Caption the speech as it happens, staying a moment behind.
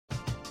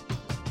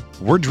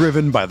We're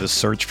driven by the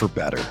search for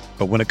better.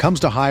 But when it comes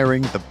to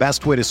hiring, the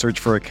best way to search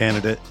for a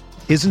candidate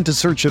isn't to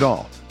search at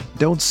all.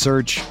 Don't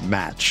search,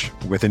 match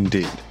with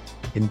Indeed.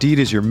 Indeed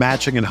is your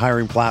matching and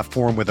hiring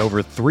platform with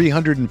over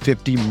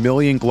 350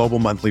 million global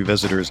monthly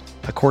visitors,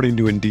 according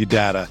to Indeed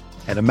data,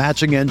 and a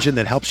matching engine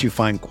that helps you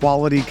find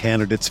quality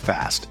candidates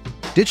fast.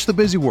 Ditch the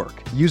busy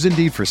work. Use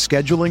Indeed for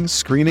scheduling,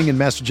 screening, and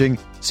messaging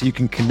so you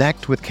can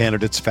connect with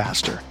candidates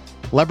faster.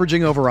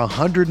 Leveraging over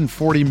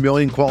 140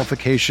 million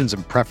qualifications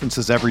and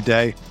preferences every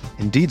day,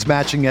 Indeed's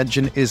matching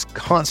engine is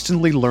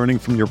constantly learning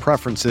from your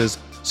preferences,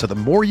 so the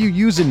more you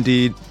use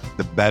Indeed,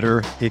 the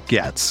better it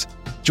gets.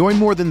 Join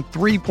more than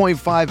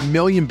 3.5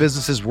 million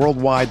businesses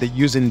worldwide that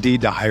use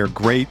Indeed to hire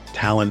great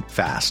talent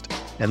fast.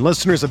 And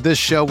listeners of this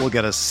show will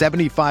get a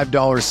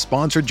 $75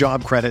 sponsored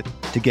job credit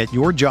to get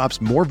your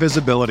jobs more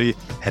visibility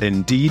at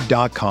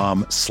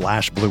Indeed.com/Blue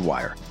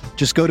Wire.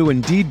 Just go to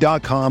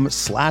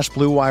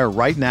Indeed.com/Blue Wire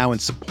right now and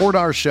support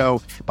our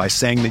show by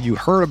saying that you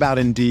heard about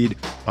Indeed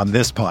on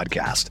this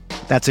podcast.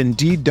 That's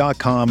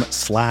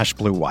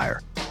Indeed.com/Blue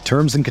Wire.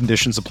 Terms and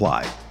conditions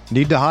apply.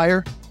 Need to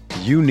hire?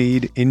 You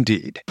need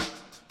Indeed.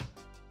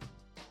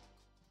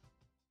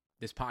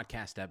 This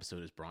podcast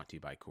episode is brought to you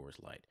by Coors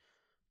Light.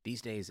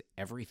 These days,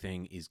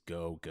 everything is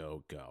go,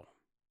 go, go.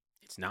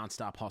 It's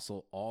nonstop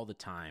hustle all the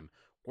time.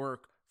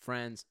 Work,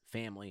 friends,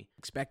 family,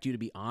 expect you to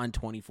be on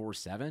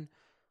 24/7.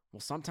 Well,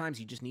 sometimes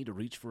you just need to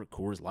reach for a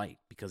Coors Light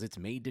because it's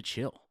made to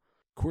chill.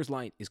 Coors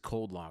Light is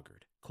cold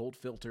lagered, cold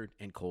filtered,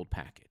 and cold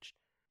packaged.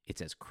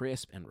 It's as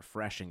crisp and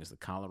refreshing as the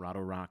Colorado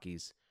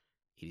Rockies.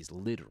 It is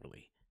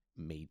literally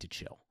made to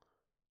chill.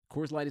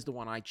 Coors Light is the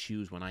one I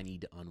choose when I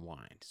need to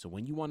unwind. So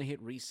when you want to hit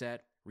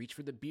reset, reach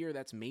for the beer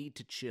that's made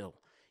to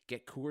chill.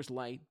 Get Coors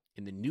Light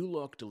in the new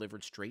look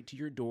delivered straight to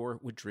your door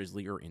with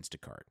Drizzly or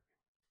Instacart.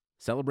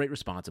 Celebrate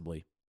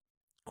responsibly.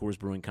 Coors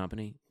Brewing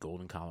Company,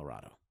 Golden,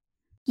 Colorado.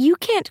 You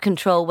can't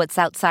control what's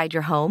outside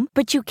your home,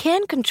 but you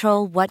can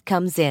control what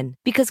comes in.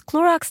 Because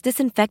Clorox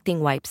disinfecting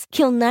wipes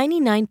kill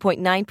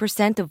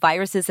 99.9% of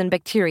viruses and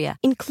bacteria,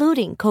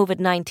 including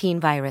COVID-19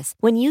 virus,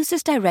 when used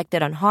as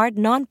directed on hard,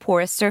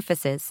 non-porous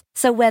surfaces.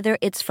 So whether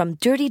it's from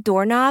dirty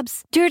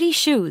doorknobs, dirty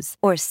shoes,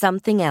 or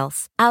something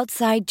else,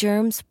 outside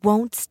germs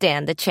won't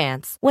stand a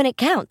chance. When it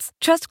counts,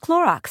 trust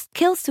Clorox.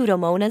 Kill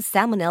Pseudomonas,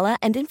 Salmonella,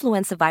 and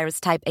influenza virus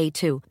type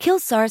A2. Kill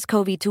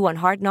SARS-CoV-2 on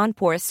hard,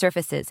 non-porous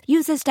surfaces.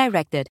 Use as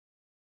directed.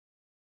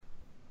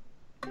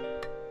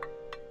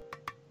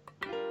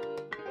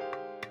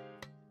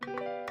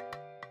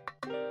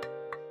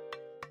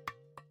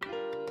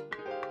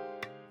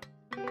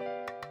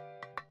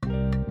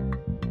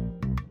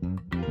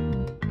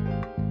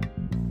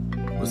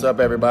 What's up,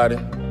 everybody?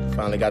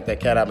 Finally got that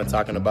cat I've been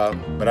talking about,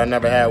 but I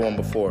never had one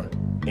before.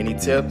 Any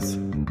tips?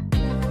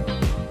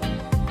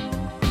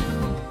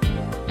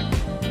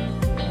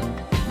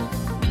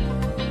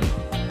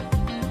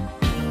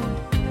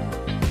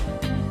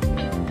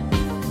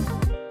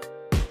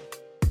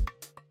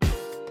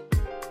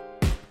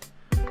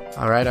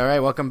 All right.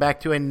 Welcome back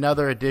to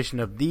another edition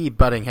of the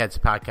Butting Heads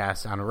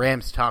podcast on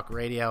Rams Talk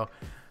Radio.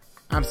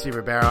 I'm Steve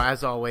Ribeiro.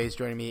 As always,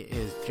 joining me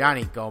is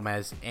Johnny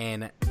Gomez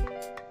and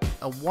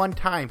a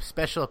one-time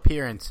special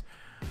appearance,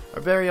 our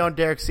very own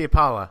Derek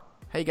Ciapala.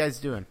 How you guys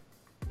doing?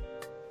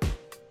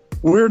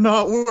 We're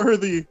not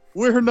worthy.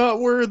 We're not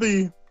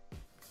worthy.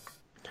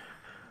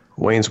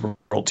 Wayne's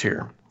World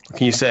here. What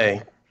can you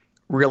say?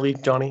 Really,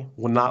 Johnny?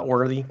 We're not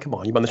worthy? Come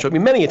on, you've been on the show with me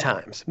many a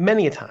times.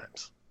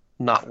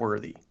 Not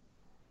worthy.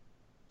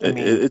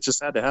 It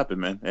just had to happen,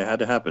 man. It had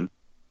to happen.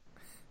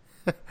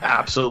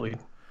 Absolutely.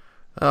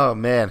 Oh,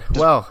 man.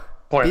 Well,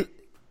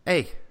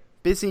 hey,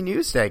 busy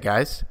news day,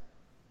 guys.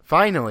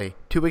 Finally,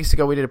 2 weeks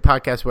ago we did a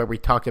podcast where we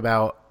talked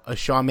about a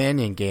Shaw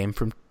Mannion game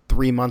from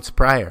 3 months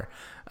prior.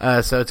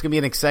 So it's going to be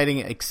an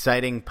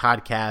exciting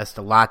podcast,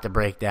 a lot to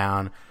break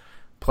down.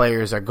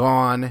 Players are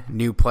gone,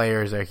 new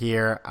players are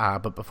here.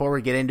 But before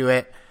we get into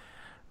it,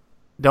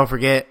 don't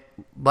forget,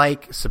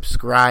 like,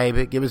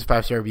 subscribe, give us a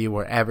 5-star review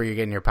wherever you're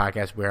getting your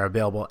podcast. We're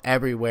available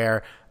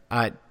everywhere.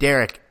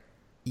 Derek,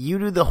 you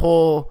do the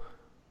whole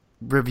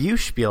review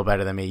spiel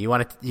better than me. You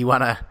want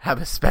to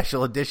have a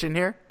special edition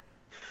here?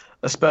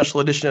 A special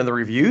edition of the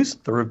reviews,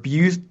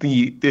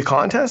 the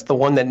contest, the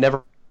one that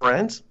never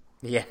ends.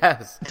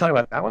 Yes. You talking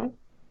about that one?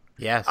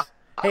 Yes.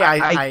 Hey,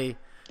 I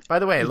by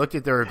the way, I looked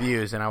at the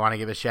reviews and I want to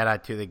give a shout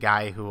out to the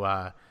guy who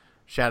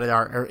shouted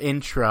our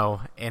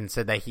intro and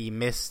said that he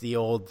missed the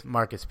old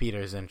Marcus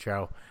Peters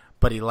intro,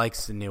 but he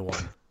likes the new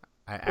one.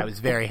 I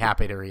was very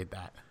happy to read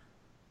that.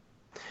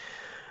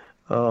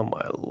 Oh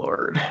my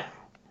Lord.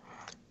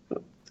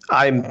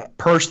 I'm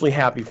personally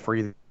happy for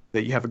you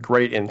that you have a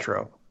great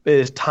intro. It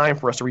is time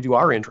for us to redo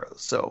our intros.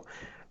 So,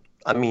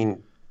 I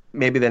mean,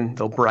 maybe then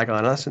they'll brag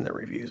on us in their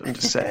reviews. I'm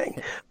just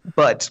saying.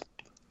 But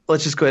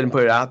let's just go ahead and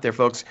put it out there,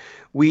 folks.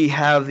 We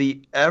have the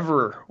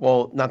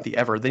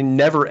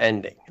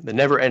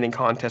never-ending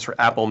contest for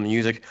Apple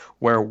Music,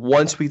 where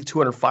once we get to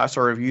 200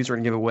 5-star reviews, we're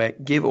going to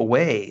give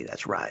away,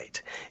 that's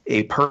right,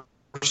 a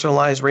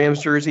personalized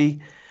Rams jersey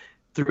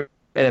through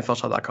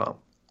NFLshop.com.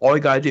 All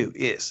you got to do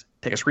is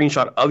take a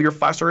screenshot of your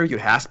 5-star review.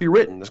 It has to be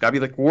written. There's got to be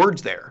like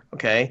words there,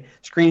 okay?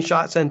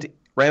 Screenshot sent to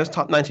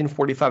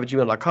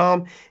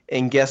ramstop1945@gmail.com,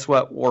 and guess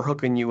what? We're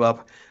hooking you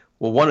up.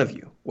 Well, one of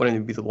you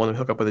would be the one to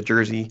hook up with a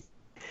jersey.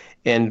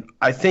 And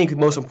I think the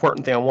most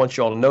important thing I want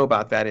you all to know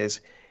about that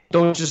is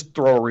don't just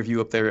throw a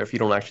review up there if you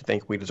don't actually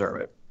think we deserve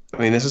it. I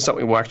mean, this is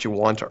something we actually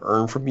want to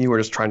earn from you. We're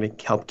just trying to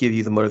help give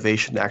you the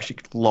motivation to actually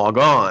log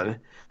on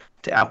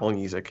to Apple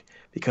Music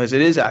because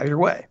it is out of your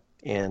way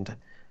and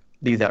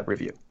leave that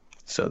review.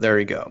 So there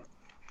you go.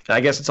 And I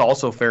guess it's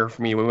also fair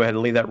for me to go ahead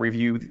and leave that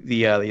review,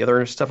 the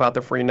other stuff out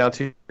there for you now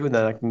too, and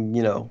then I can,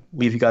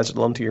 leave you guys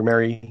alone to your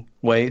merry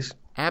ways.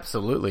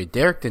 Absolutely.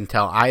 Derek didn't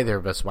tell either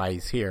of us why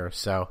he's here,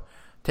 so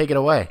take it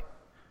away.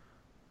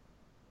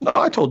 No,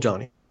 I told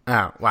Johnny.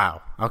 Oh,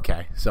 wow.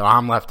 Okay. So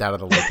I'm left out of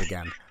the loop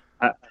again.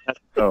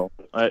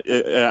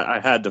 I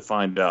had to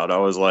find out. I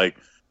was like,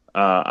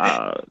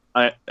 I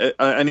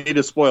need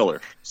a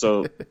spoiler.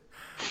 So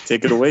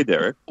take it away,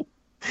 Derek. All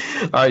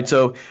right,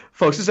 so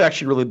folks, this is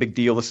actually a really big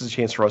deal. This is a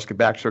chance for us to get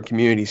back to our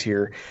communities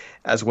here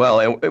as well.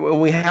 And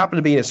we happen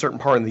to be in a certain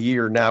part of the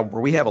year now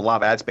where we have a lot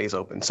of ad space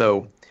open.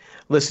 So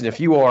listen, if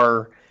you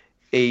are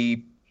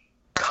a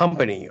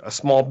company, a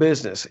small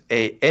business,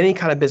 any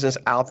kind of business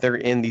out there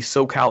in the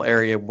SoCal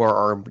area where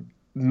our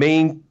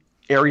main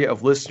area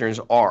of listeners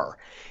are,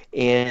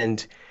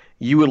 and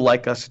you would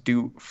like us to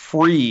do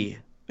free,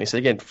 I say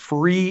again,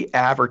 free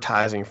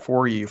advertising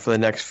for you for the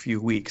next few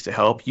weeks to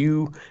help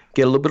you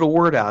get a little bit of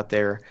word out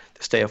there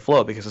to stay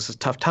afloat because this is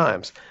tough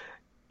times.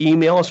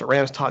 Email us at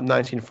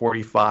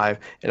ramstop1945,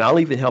 and I'll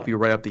even help you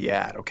write up the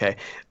ad, okay?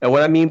 And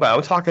what I mean by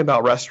I'm talking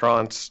about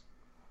restaurants,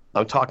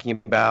 I'm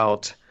talking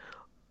about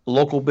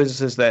local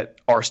businesses that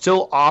are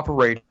still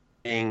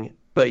operating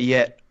but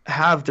yet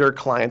have their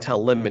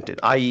clientele limited,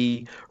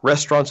 i.e.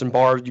 restaurants and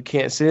bars you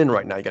can't sit in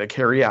right now. You got to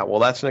carry out. Well,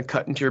 that's going to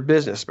cut into your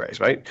business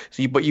space, right?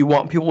 But you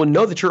want people to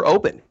know that you're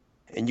open,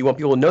 and you want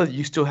people to know that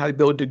you still have the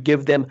ability to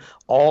give them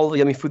all the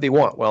yummy food they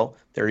want. Well,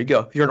 there you go.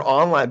 If you're an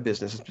online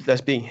business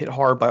that's being hit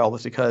hard by all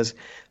this because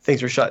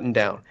things are shutting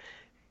down,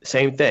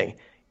 same thing.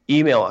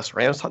 Email us,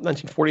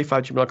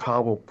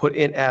 ramstop1945@gmail.com. We'll put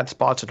in ad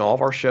spots in all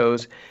of our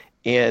shows,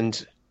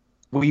 and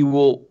we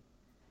will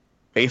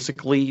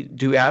basically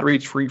do ad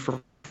reads for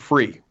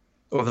free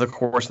over the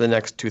course of the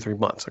next 2-3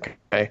 months,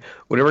 okay?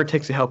 Whatever it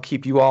takes to help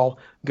keep you all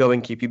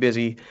going, keep you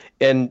busy.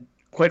 And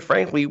quite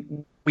frankly,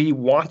 we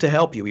want to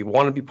help you. We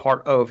want to be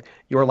part of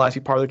your lives,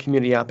 be part of the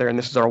community out there, and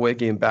this is our way of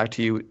giving back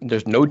to you.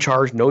 There's no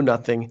charge, no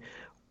nothing,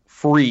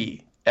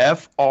 free,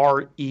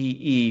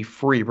 Free,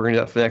 free. We're going to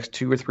do that for the next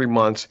 2 or 3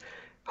 months,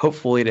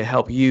 hopefully to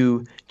help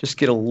you just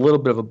get a little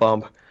bit of a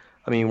bump.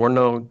 I mean, we're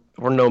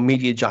no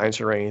media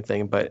giants or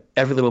anything, but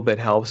every little bit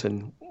helps,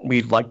 and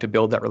we'd like to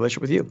build that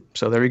relationship with you.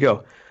 So there you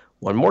go.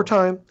 One more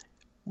time,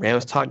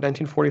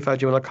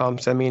 ramstalk1945@gmail.com.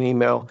 Send me an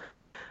email.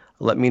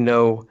 Let me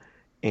know,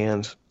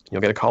 and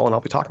you'll get a call, and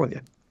I'll be talking with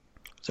you.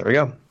 So there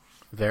you go.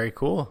 Very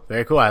cool.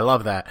 Very cool. I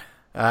love that.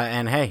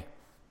 And hey,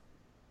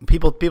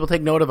 people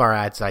take note of our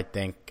ads, I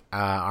think,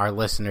 our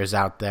listeners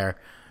out there.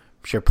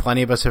 I'm sure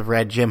plenty of us have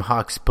read Jim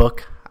Hawk's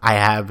book. I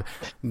have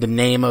the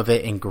name of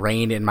it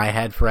ingrained in my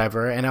head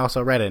forever, and I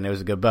also read it, and it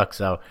was a good book,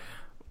 so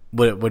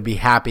would be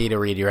happy to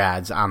read your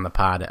ads on the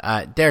pod.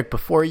 Derek,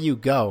 before you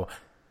go,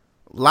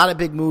 a lot of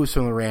big moves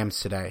from the Rams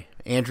today.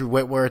 Andrew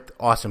Whitworth,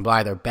 Austin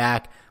Blythe are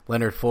back.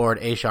 Leonard Ford,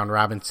 A'Shawn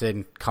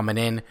Robinson coming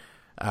in.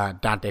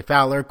 Dante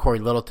Fowler, Corey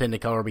Littleton,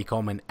 Nicole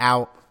Roby-Coleman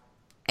out.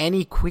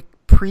 Any quick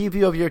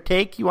preview of your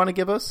take you want to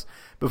give us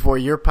before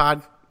your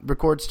pod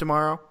records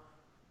tomorrow?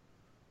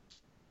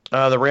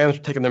 The Rams are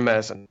taking their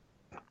medicine.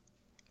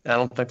 I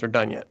don't think they're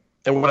done yet.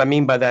 And what I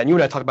mean by that, and you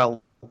and I talked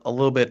about a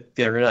little bit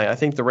the other night, I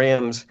think the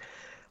Rams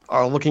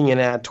are looking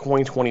at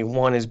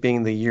 2021 as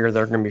being the year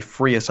they're going to be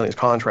free of some of these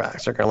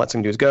contracts. They're going to let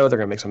some dudes go. They're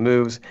going to make some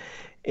moves.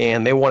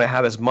 And they want to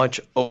have as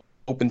much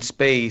open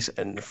space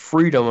and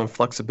freedom and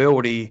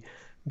flexibility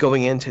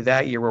going into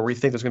that year where we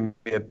think there's going to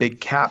be a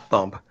big cap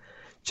bump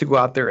to go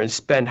out there and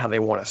spend how they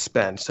want to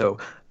spend. So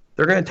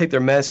they're going to take their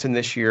medicine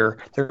this year.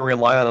 They're going to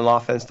rely on an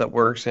offense that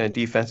works, and a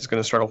defense is going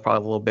to struggle probably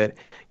a little bit.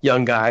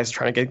 Young guys,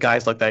 trying to get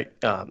guys like that.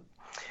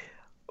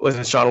 Was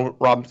it Sean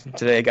Robinson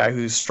today, a guy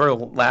who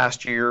struggled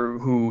last year,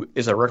 who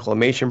is a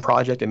reclamation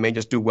project and may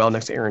just do well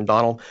next to Aaron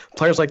Donald.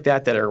 Players like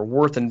that are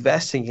worth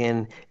investing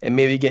in and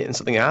maybe getting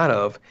something out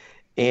of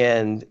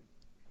and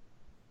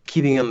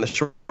keeping them in the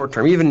short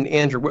term. Even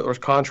Andrew Whitworth's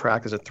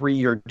contract is a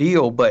 3-year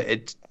deal,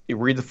 but you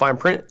read the fine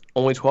print,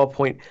 only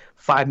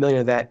 $12.5 million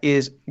of that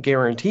is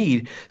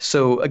guaranteed.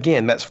 So,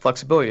 again, that's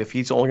flexibility. If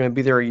he's only going to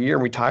be there a year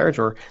and retires,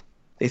 or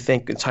they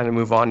think it's time to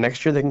move on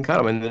next year, they can cut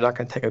him, and they're not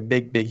going to take a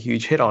big,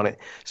 huge hit on it.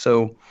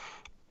 So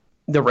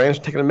the Rams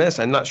are taking a miss.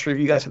 I'm not sure if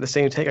you guys have the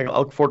same take. I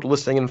look forward to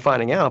listening and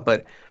finding out.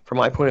 But from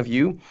my point of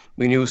view,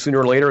 we knew sooner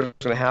or later it was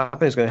going to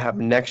happen. It's going to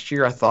happen next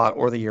year, I thought,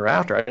 or the year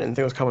after. I didn't think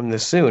it was coming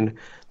this soon.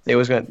 They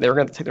were going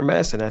to take their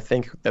medicine. I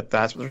think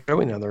that's what they're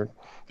doing now.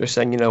 They're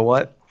saying, you know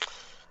what?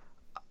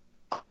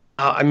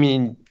 I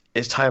mean,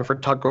 it's time for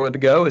Todd Gurley to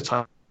go. It's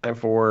time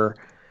for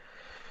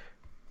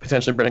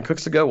potentially Brandon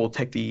Cooks to go. We'll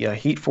take the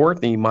heat for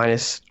it, the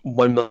minus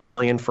 $1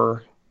 million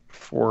for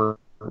for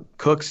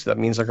Cooks. That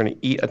means they're going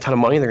to eat a ton of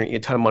money. They're going to eat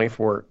a ton of money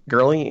for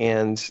Gurley,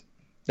 and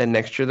then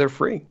next year they're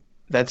free.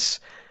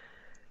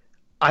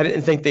 I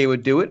didn't think they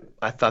would do it.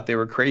 I thought they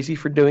were crazy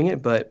for doing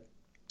it, but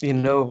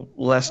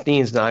Les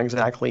Dean's not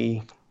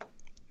exactly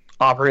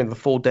operating the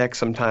full deck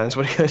sometimes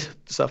with the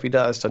stuff he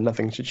does, so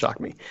nothing should shock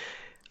me.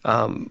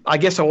 I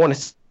guess I want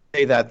to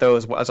say that, though,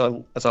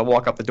 as I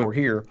walk up the door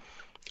here,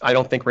 I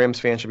don't think Rams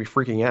fans should be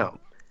freaking out.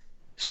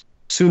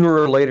 Sooner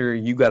or later,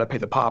 you got to pay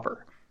the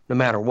pauper, no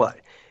matter what.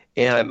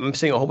 And I'm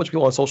seeing a whole bunch of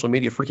people on social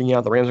media freaking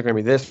out. The Rams are going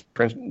to be this.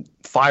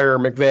 Fire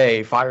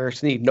McVay, fire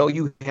Snead. No,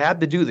 you had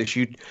to do this.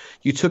 You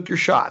took your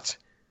shots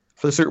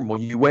for the Super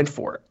Bowl. You went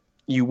for it.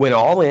 You went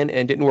all in, and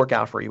it didn't work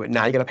out for you. But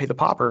now you got to pay the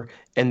pauper,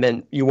 and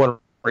then you want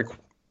to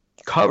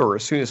recover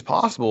as soon as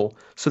possible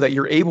so that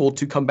you're able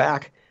to come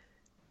back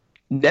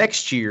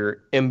next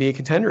year and be a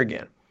contender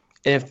again.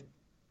 And if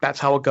that's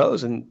how it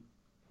goes, and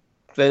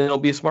then it'll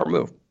be a smart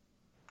move.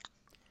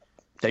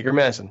 Take your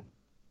medicine.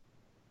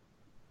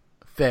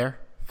 Fair.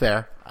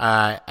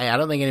 I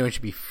don't think anyone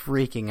should be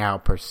freaking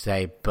out per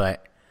se,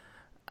 but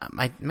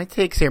my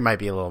takes here might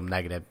be a little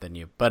negative than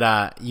you.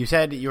 But you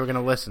said you were going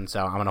to listen,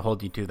 so I'm going to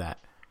hold you to that.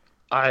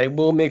 I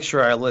will make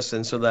sure I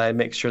listen so that I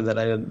make sure that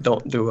I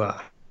don't do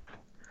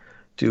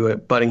a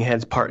butting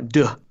heads part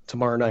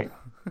tomorrow night.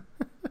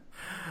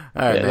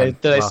 All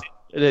right, did I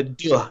say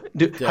duh? How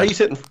do you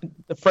say it in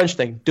the French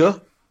thing? Duh?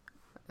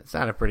 It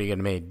sounded pretty good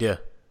to me. Duh.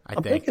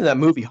 I'm thinking that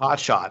movie Hot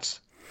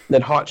Shots.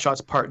 Then Hot Shots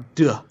Part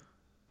Duh.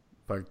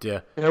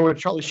 Remember with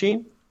Charlie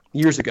Sheen?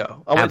 Years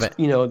ago. I haven't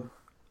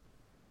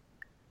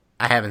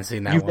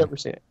seen that You've one. Never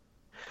seen it.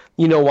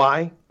 You know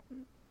why?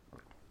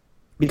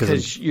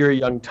 Because you're a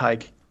young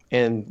tyke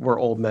and we're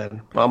old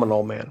men. I'm an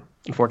old man,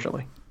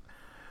 unfortunately.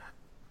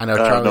 I know I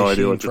have Charlie no idea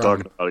Sheen what you're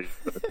talking about.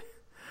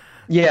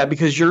 Yeah,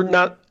 because you're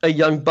not a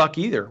young buck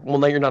either. Well,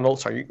 no, you're not old.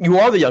 Sorry. You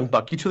are the young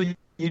buck. The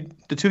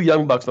two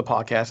young bucks in the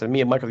podcast, and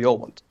me and Mike are the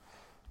old ones.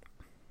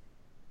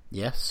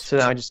 Yes. So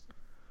now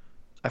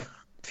I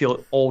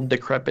feel old,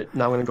 decrepit.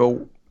 Now I'm going to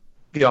go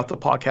get off the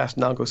podcast.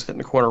 Now go sit in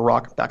the corner,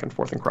 rock back and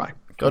forth, and cry.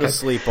 Go to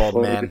sleep,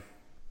 old man.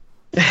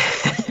 No,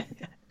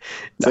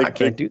 I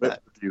can't do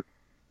that.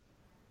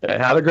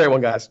 Yeah, have a great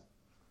one, guys.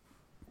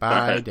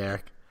 Bye,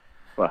 Derek.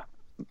 Bye.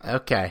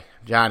 Okay,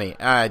 Johnny.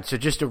 So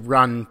just to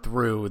run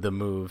through the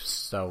moves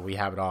so we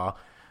have it all.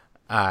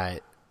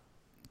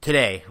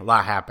 Today, a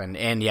lot happened,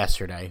 and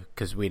yesterday,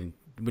 because we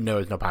know there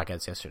was no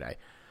podcast yesterday.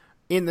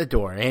 In the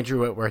door, Andrew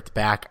Whitworth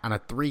back on a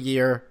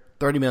 3-year,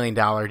 $30 million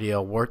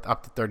deal worth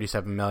up to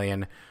 $37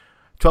 million.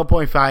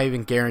 12.5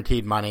 in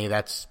guaranteed money.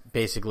 That's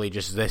basically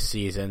just this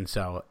season,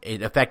 so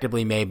it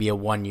effectively may be a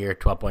 1-year,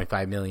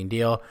 $12.5 million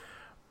deal.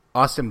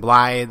 Austin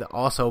Blythe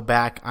also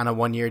back on a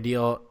 1-year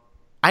deal.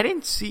 I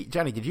didn't see,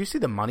 Johnny, did you see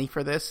the money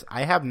for this?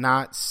 I have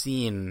not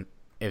seen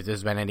if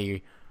there's been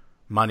any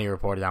money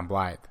reported on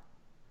Blythe.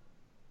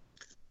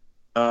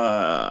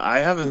 I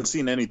haven't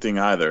seen anything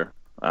either.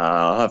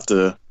 I'll have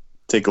to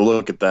take a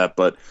look at that.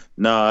 But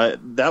no,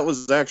 that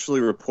was actually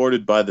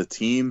reported by the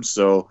team,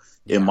 so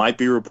it might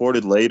be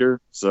reported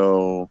later.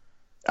 So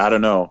I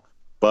don't know.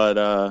 But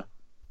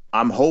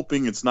I'm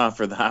hoping it's not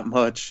for that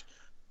much.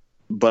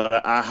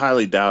 But I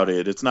highly doubt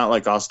it. It's not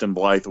like Austin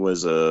Blythe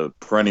was a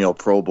perennial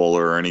Pro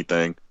Bowler or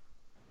anything.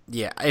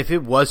 Yeah, if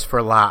it was for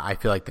a lot, I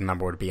feel like the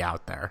number would be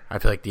out there. I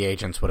feel like the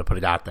agents would have put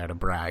it out there to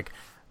brag.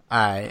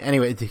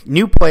 Anyway,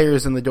 new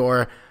players in the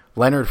door.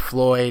 Leonard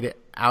Floyd,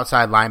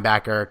 outside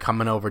linebacker,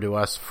 coming over to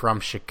us from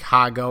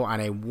Chicago on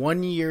a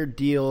 1-year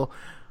deal.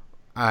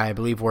 I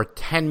believe worth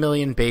 $10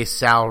 million base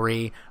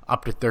salary,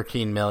 up to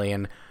 $13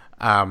 million,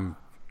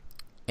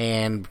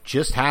 and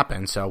just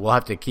happened. So we'll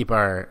have to keep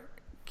our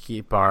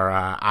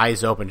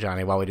eyes open,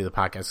 Johnny, while we do the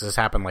podcast. This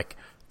happened like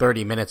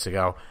 30 minutes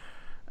ago.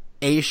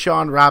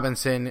 Sean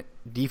Robinson,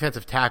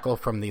 defensive tackle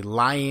from the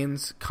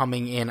Lions,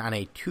 coming in on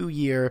a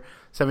 2-year,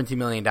 $17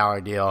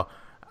 million deal.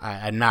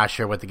 I'm not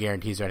sure what the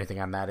guarantees or anything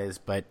on that is,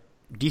 but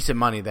decent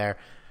money there.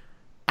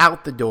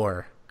 Out the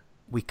door,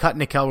 we cut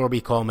Nickel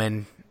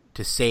Roby-Coleman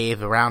to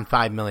save around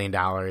 $5 million.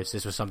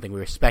 This was something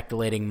we were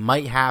speculating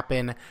might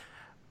happen.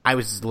 I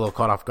was a little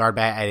caught off guard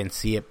by it. I didn't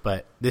see it,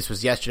 but this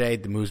was yesterday.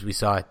 The moves we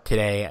saw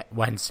today,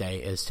 Wednesday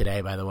is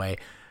today, by the way,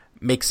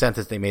 makes sense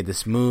that they made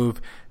this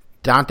move.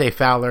 Dante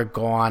Fowler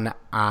gone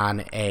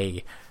on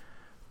a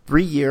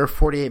 3-year,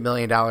 $48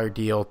 million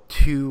deal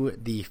to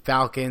the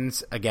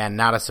Falcons. Again,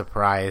 not a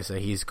surprise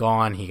that he's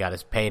gone. He got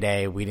his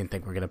payday. We didn't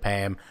think we were going to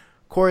pay him.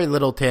 Corey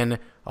Littleton,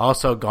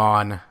 also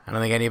gone. I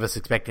don't think any of us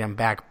expected him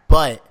back,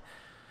 but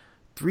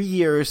 3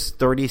 years,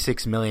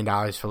 $36 million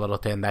for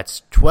Littleton.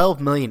 That's $12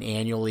 million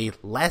annually,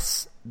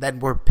 less than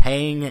we're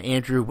paying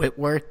Andrew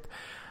Whitworth.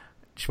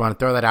 Just want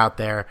to throw that out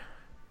there.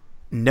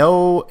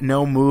 No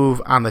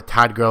move on the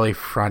Todd Gurley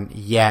front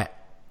yet,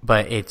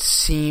 but it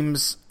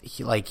seems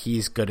like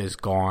he's good as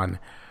gone.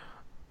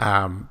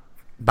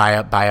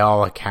 By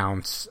all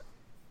accounts,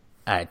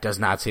 it does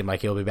not seem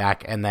like he'll be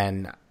back. And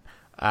then,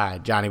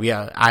 Johnny,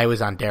 I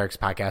was on Derek's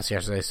podcast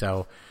yesterday,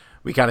 so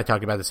we kind of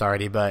talked about this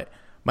already, but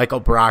Michael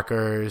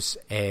Brockers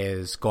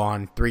is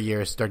gone 3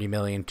 years, $30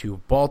 million to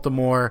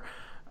Baltimore.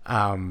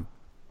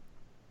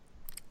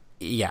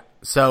 Yeah.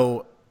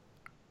 So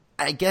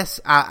I guess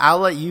I'll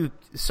let you.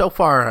 So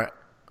far,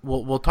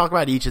 we'll talk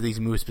about each of these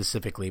moves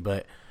specifically,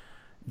 but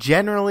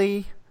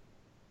generally,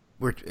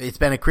 it's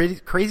been a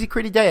crazy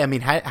day. I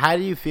mean, how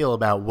do you feel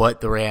about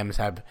what the Rams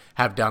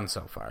have done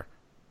so far?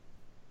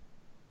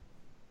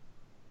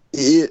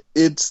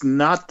 It's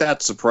not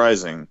that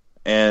surprising,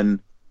 and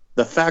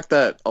the fact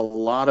that a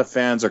lot of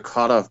fans are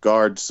caught off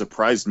guard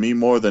surprised me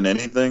more than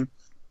anything,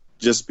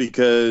 just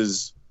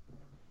because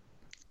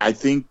I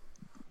think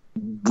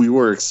we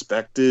were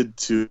expected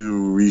to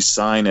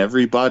re-sign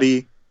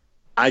everybody.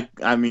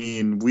 I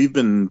mean, we've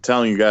been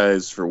telling you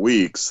guys for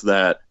weeks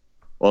that,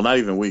 well, not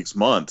even weeks,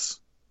 months,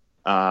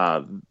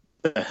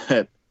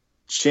 that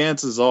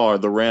chances are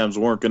the Rams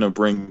weren't going to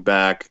bring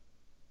back,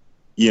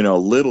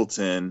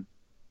 Littleton.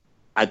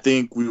 I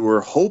think we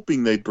were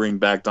hoping they'd bring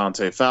back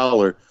Dante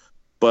Fowler,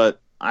 but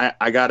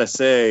I got to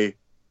say,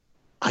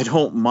 I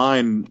don't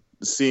mind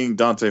seeing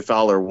Dante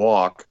Fowler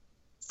walk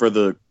for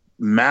the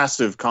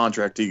massive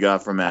contract he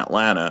got from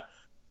Atlanta.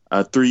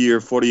 A 3-year,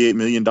 $48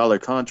 million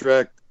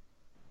contract.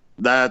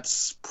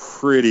 That's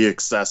pretty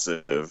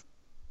excessive.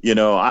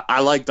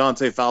 I like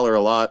Dante Fowler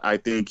a lot. I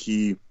think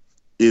he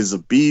is a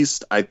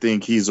beast. I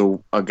think he's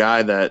a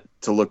guy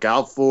to look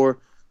out for.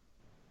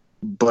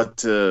 But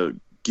to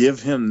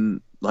give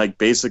him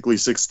basically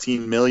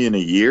 $16 million a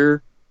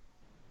year,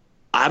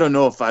 I don't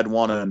know if I'd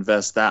want to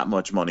invest that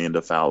much money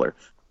into Fowler.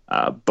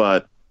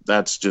 But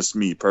that's just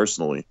me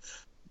personally.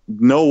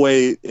 No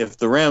way, if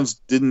the Rams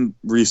didn't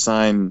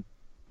re-sign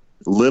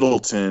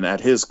Littleton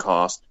at his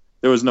cost,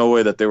 there was no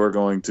way that they were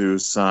going to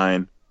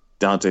sign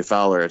Dante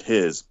Fowler at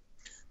his.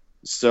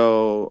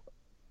 So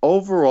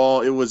overall,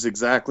 it was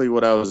exactly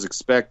what I was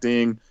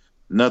expecting.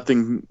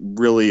 Nothing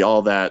really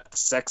all that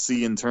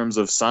sexy in terms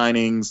of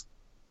signings.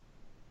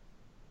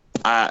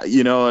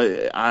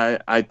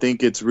 I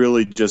think it's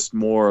really just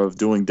more of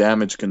doing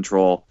damage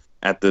control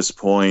at this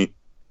point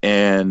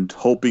and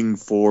hoping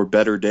for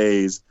better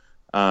days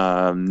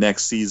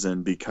next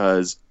season,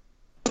 because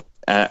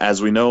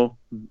as we know,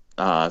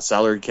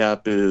 salary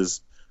cap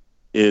is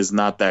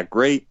not that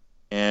great,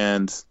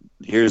 and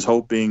here's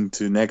hoping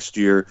to next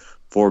year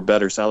for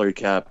better salary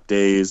cap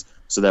days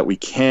so that we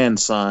can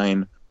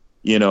sign,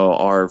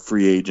 our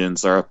free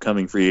agents, our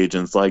upcoming free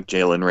agents like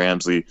Jalen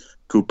Ramsey,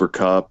 Cooper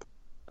Kupp,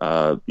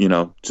 to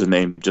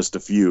name just a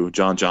few.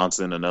 John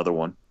Johnson, another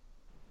one.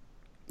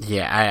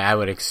 Yeah, I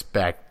would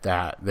expect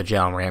that the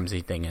Jalen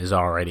Ramsey thing is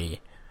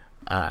already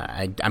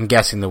I'm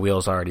guessing the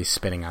wheel's already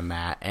spinning on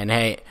that. And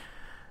hey,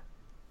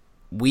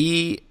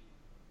 we're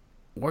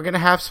gonna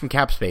have some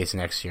cap space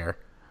next year.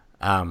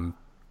 I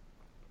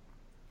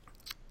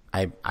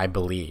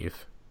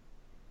believe.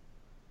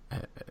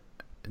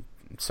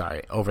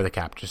 Sorry, over the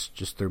cap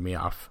just threw me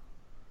off.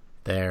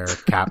 Their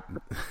cap,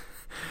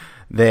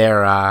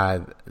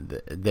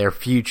 their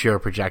future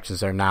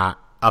projections are not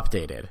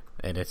updated,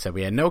 and it said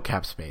we had no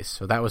cap space,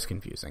 so that was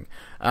confusing.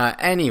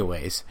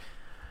 Anyways,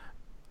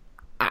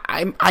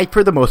 I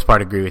for the most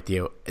part agree with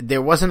you.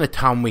 There wasn't a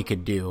ton we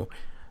could do,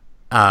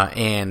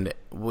 and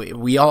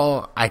we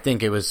all, I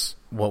think it was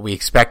what we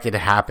expected to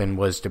happen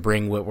was to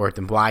bring Whitworth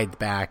and Blythe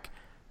back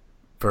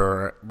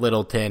for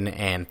Littleton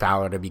and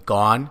Fowler to be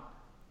gone,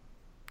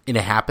 and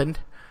it happened.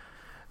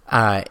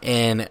 But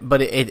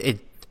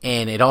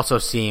it also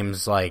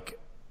seems like,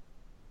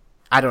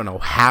 I don't know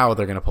how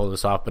they're going to pull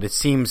this off, but it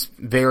seems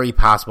very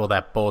possible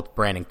that both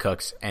Brandon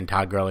Cooks and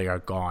Todd Gurley are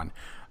gone.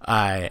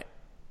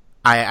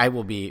 I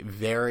will be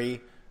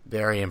very,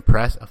 very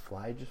impressed. A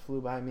fly just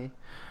flew by me.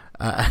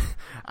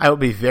 I will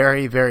be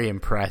very, very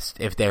impressed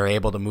if they're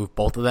able to move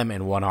both of them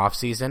in one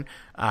offseason.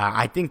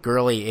 I think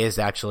Gurley is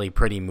actually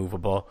pretty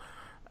movable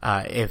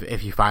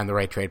if you find the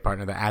right trade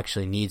partner that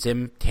actually needs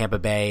him. Tampa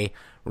Bay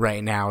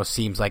right now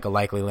seems like a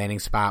likely landing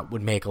spot,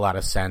 would make a lot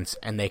of sense,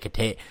 and they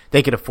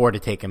could afford to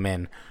take him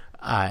in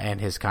and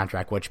his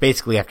contract, which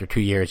basically after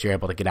 2 years you're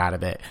able to get out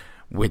of it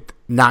with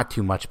not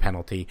too much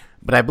penalty.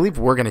 But I believe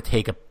we're going to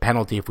take a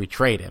penalty if we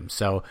trade him.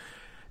 So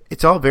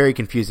it's all very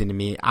confusing to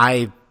me.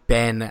 I've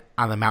been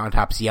on the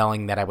mountaintops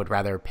yelling that I would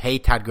rather pay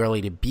Todd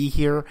Gurley to be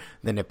here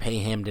than to pay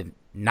him to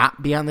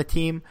not be on the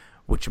team,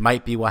 which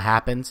might be what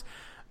happens.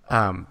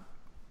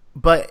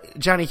 But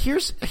Johnny,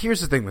 here's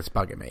the thing that's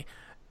bugging me.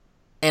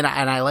 And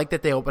I like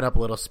that they opened up a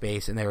little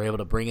space and they were able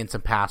to bring in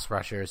some pass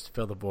rushers to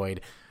fill the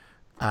void.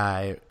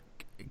 Cam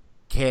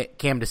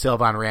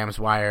DeSilva on Rams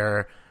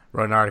Wire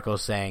wrote an article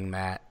saying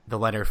that the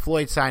Leonard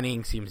Floyd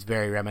signing seems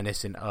very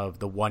reminiscent of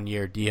the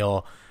 1-year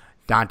deal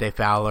Dante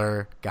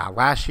Fowler got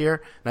last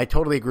year. And I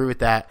totally agree with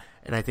that.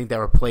 And I think that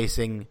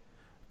replacing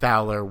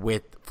Fowler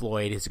with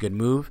Floyd is a good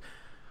move.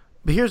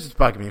 But here's what's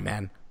bugging me,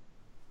 man.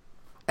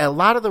 A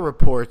lot of the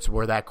reports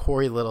were that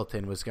Corey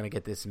Littleton was going to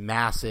get this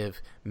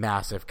massive,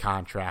 massive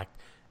contract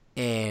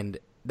and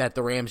that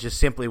the Rams just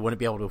simply wouldn't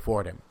be able to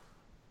afford him.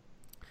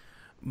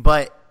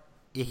 But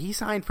he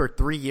signed for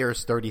 3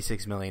 years,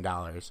 $36 million,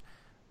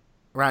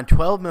 around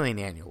 $12 million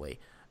annually.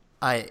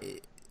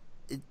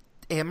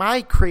 Am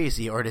I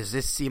crazy, or does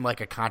this seem like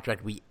a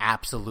contract we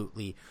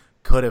absolutely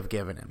could have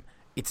given him?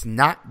 It's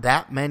not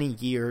that many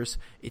years.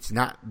 It's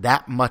not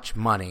that much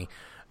money.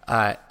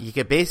 You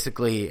could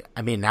basically,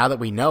 I mean, now that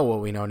we know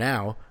what we know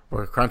now,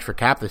 we're crunched for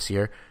cap this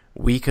year,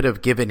 we could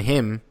have given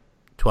him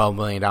 $12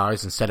 million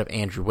instead of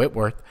Andrew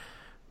Whitworth.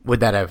 Would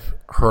that have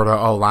hurt our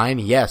O-line?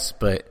 Yes,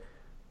 but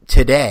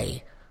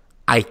today,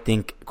 I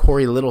think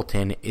Corey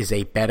Littleton is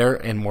a better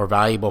and more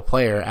valuable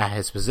player at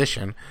his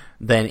position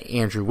than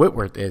Andrew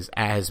Whitworth is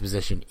at his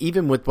position,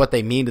 even with what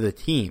they mean to the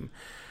team.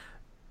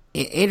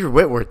 Andrew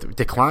Whitworth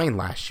declined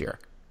last year.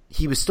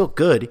 He was still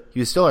good. He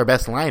was still our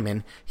best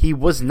lineman. He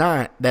was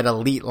not that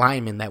elite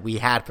lineman that we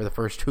had for the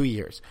first 2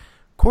 years.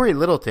 Corey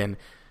Littleton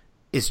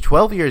is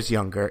 12 years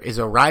younger, is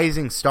a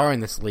rising star in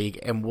this league,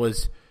 and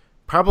was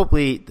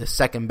probably the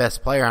second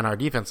best player on our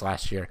defense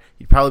last year.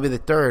 He'd probably be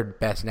the third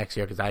best next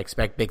year because I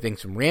expect big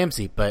things from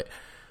Ramsey. But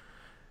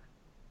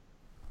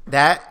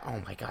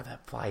oh my God,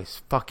 that fly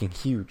is fucking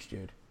huge,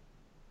 dude.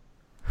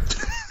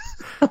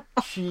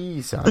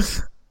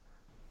 Jesus.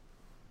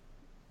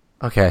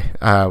 Okay,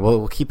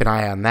 we'll keep an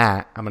eye on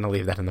that. I'm going to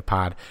leave that in the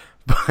pod.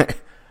 But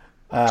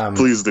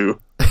please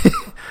do.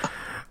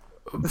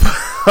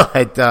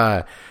 But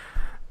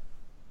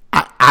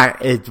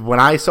when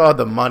I saw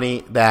the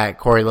money that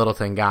Corey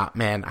Littleton got,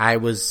 man, I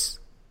was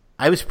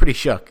pretty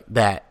shook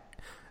that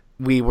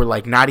we were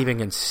like not even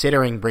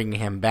considering bringing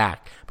him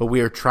back, but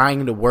we were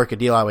trying to work a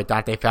deal out with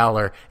Dante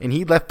Fowler, and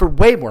he left for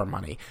way more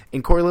money.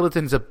 And Corey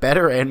Littleton's a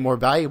better and more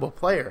valuable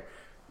player.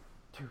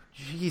 Dude,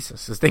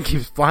 Jesus, this thing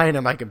keeps flying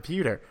on my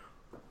computer.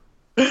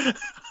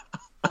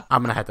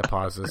 I'm gonna have to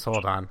pause this.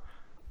 Hold on.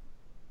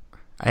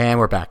 And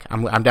we're back.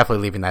 I'm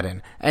definitely leaving that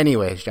in.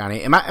 Anyways,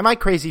 Johnny, am I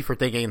crazy for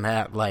thinking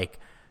that like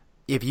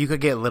if you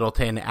could get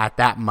Littleton at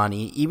that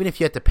money, even if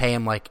you had to pay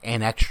him like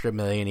an extra $1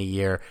 million a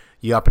year,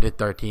 you up it to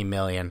 $13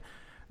 million.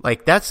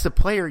 Like that's the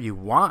player you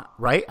want,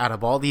 right? Out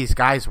of all these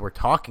guys we're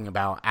talking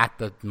about at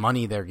the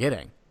money they're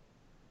getting.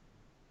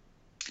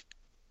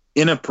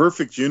 In a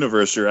perfect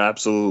universe, you're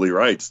absolutely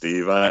right,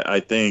 Steve. I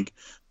think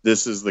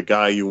this is the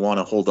guy you want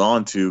to hold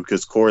on to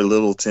because Corey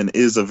Littleton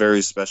is a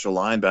very special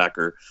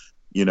linebacker.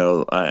 You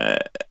know,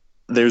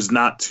 there's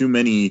not too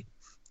many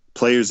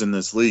players in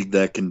this league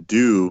that can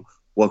do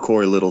what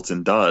Corey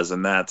Littleton does,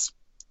 and that's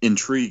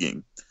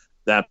intriguing.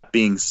 That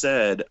being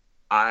said,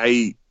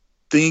 I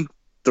think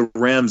the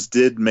Rams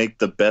did make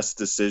the best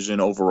decision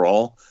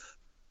overall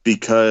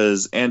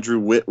because Andrew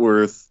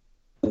Whitworth,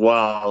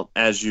 while,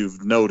 as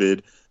you've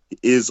noted,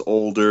 is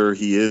older,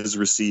 he is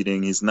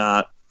receding, he's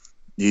not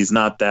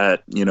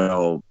that, you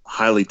know,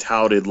 highly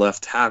touted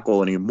left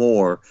tackle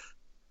anymore.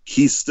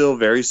 He's still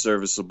very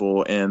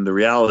serviceable, and the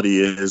reality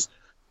is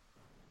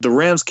the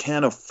Rams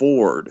can't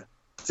afford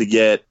to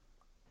get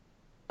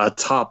a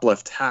top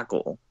left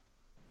tackle.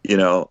 You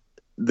know,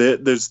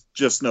 there's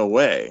just no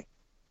way.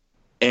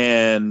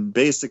 And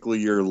basically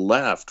you're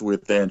left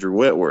with Andrew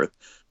Whitworth.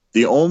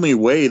 The only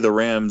way the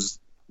Rams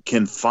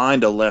can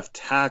find a left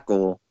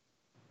tackle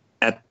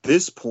at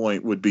this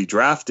point would be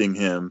drafting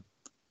him.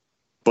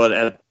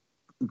 But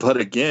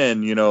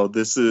again, you know,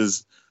 this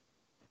is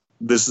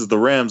the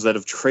Rams that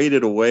have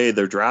traded away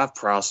their draft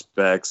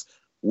prospects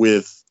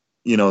with,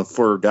 you know,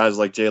 for guys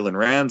like Jalen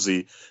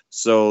Ramsey.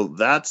 So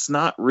that's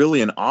not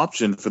really an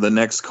option for the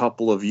next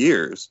couple of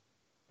years.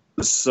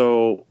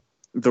 So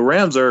the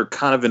Rams are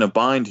kind of in a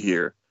bind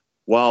here.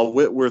 While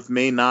Whitworth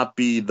may not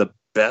be the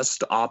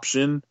best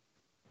option,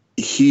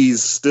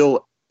 he's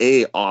still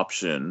a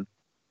option.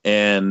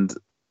 And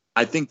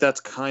I think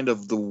that's kind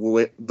of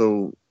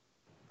the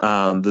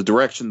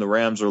direction the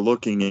Rams are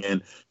looking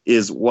in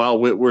is while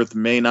Whitworth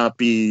may not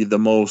be the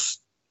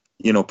most,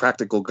 you know,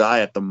 practical guy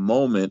at the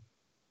moment,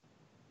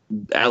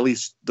 at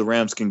least the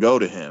Rams can go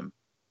to him.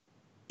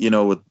 You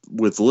know,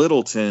 with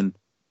Littleton,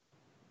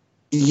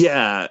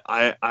 yeah,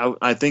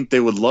 I think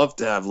they would love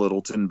to have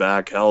Littleton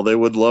back. Hell, they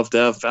would love to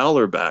have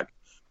Fowler back.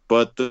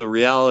 But the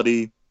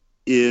reality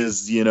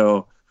is, you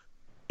know,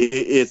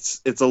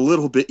 it's a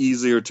little bit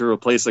easier to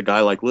replace a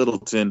guy like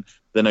Littleton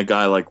than a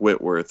guy like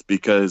Whitworth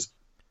because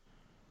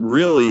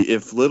really,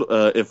 if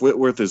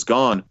Whitworth is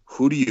gone,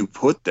 who do you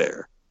put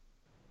there?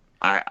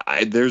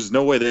 There's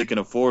no way they can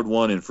afford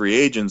one in free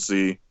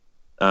agency.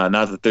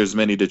 Not that there's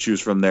many to choose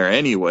from there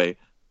anyway.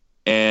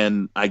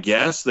 And I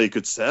guess they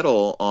could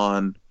settle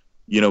on,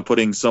 you know,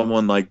 putting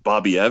someone like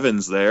Bobby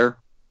Evans there.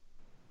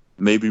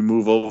 Maybe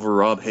move over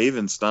Rob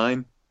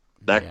Havenstein.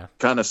 That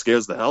kind of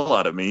scares the hell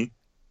out of me.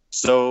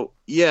 So,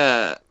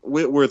 yeah,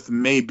 Whitworth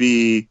may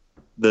be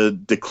the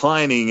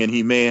declining and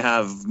he may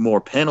have more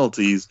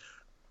penalties,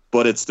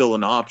 but it's still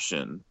an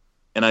option.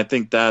 And I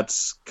think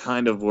that's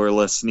kind of where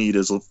Les Snead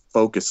is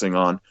focusing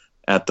on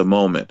at the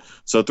moment.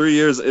 So 3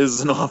 years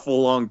is an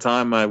awful long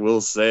time, I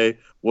will say.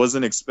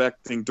 Wasn't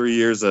expecting 3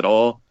 years at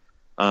all,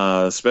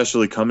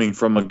 especially coming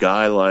from a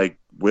guy like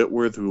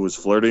Whitworth who was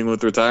flirting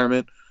with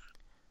retirement.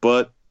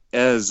 But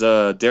as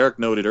Derek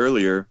noted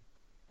earlier,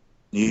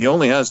 he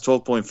only has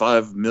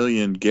 $12.5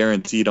 million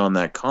guaranteed on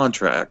that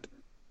contract.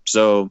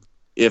 So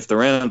if the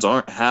Rams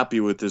aren't happy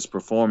with his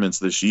performance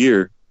this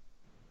year,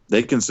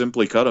 they can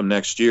simply cut him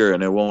next year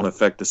and it won't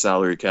affect the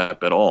salary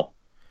cap at all.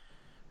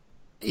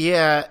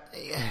 Yeah,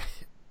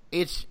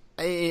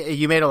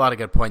 You made a lot of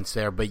good points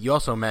there, but you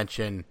also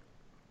mentioned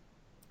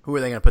who are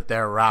they going to put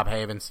there? Rob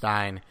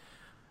Havenstein,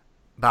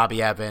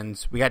 Bobby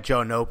Evans. We got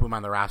Joe Nopum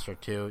on the roster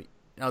too.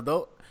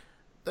 Though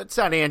that's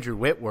not Andrew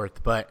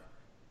Whitworth, but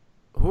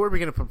who are we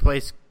going to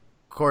replace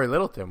Corey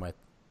Littleton with?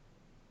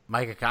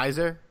 Micah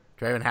Kaiser,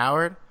 Trayvon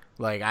Howard.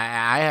 Like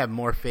I have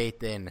more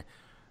faith in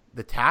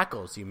the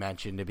tackles you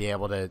mentioned to be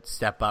able to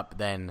step up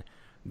than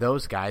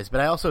those guys.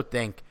 But I also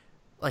think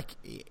like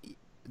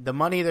the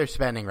money they're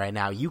spending right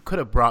now, you could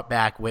have brought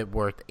back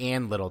Whitworth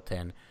and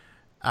Littleton,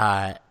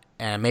 and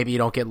maybe you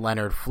don't get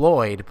Leonard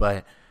Floyd,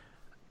 but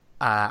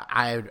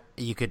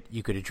you could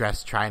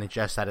try and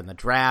adjust that in the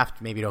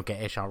draft. Maybe you don't get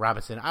Ishaun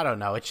Robinson. I don't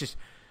know. It's just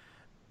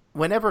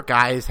whenever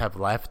guys have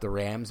left the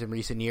Rams in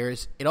recent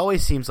years, it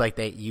always seems like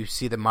you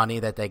see the money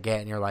that they get,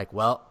 and you're like,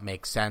 well,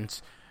 makes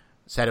sense.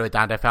 Said it with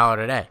Dante Fowler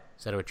today.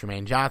 Said it with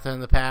Tremaine Johnson in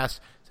the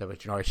past. Said it with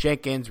Janoris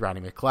Jenkins,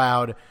 Rodney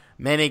McLeod.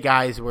 Many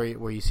guys where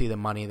you see the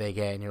money they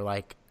get, and you're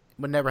like,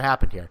 what never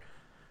happened here?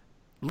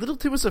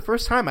 Littleton was the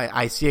first time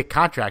I see a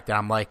contract, and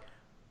I'm like,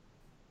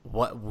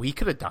 what? We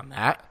could have done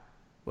that.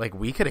 Like,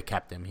 we could have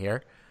kept him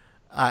here.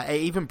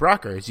 Even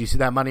Bruckers, you see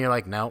that money, you're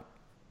like, nope,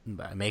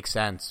 that makes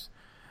sense.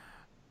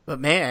 But,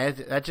 man,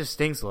 that just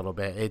stings a little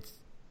bit.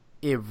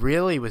 It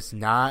really was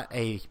not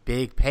a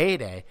big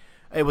payday.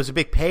 It was a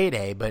big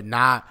payday, but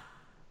not –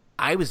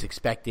 I was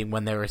expecting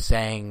when they were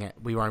saying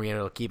we weren't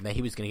able to keep him that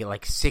he was going to get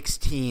like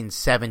 16,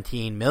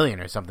 17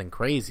 million or something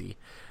crazy.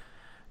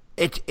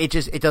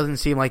 It doesn't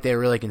seem like they're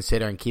really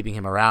considering keeping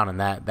him around, and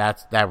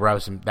that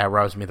rubs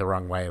me the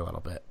wrong way a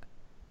little bit.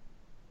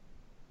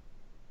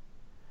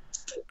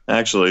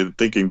 Actually,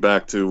 thinking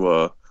back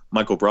to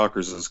Michael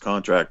Brockers'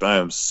 contract, I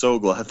am so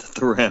glad that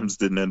the Rams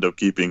didn't end up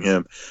keeping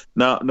him.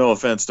 Now, no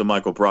offense to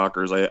Michael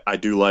Brockers, I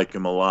do like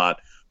him a lot,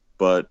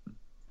 but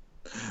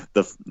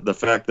the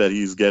fact that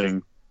he's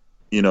getting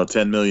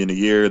 $10 million a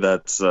year,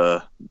 that's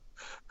that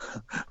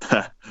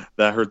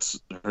hurts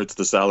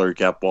the salary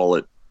cap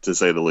wallet, to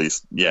say the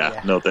least.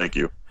 Yeah. No, thank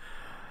you.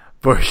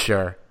 For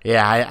sure.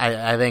 Yeah,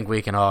 I think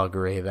we can all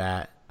agree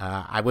that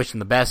I wish him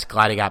the best.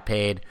 Glad he got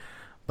paid,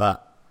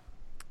 but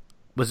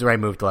it was the right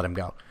move to let him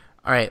go.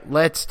 All right,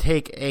 let's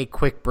take a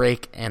quick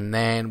break, and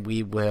then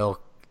we will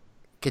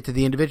get to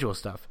the individual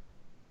stuff.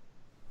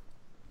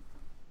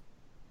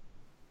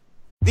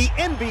 The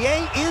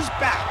NBA is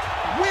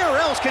back. Where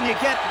else can you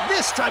get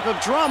this type of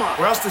drama?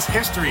 Where else does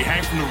history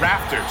hang from the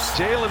rafters?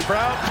 Jaylen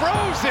Brown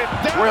throws it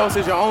down. Where else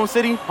is your own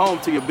city home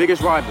to your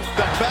biggest rival?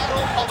 The Battle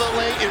of the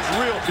Lake is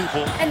real,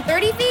 people. And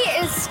 30 feet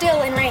is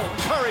still in range.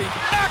 Curry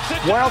knocks it.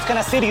 Where else can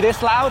a city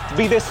this loud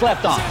be this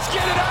slept on? Let's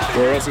get it out of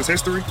here. Where else is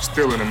history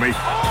still in the making?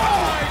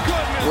 Oh, my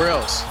goodness. Where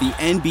else? The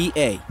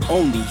NBA,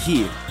 only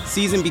here.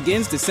 Season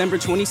begins December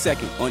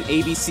 22nd on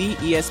ABC,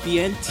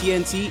 ESPN,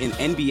 TNT, and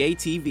NBA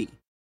TV.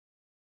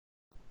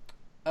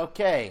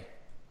 Okay.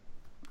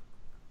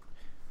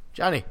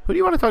 Johnny, who do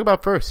you want to talk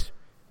about first?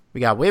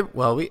 We got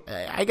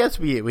I guess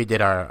we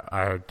did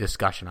our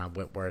discussion on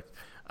Whitworth.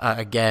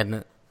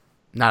 Again,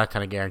 not a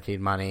ton of guaranteed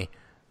money.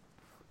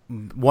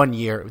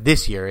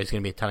 This year is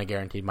going to be a ton of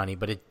guaranteed money,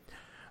 but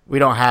we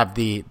don't have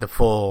the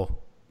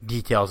full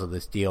details of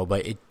this deal,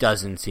 but it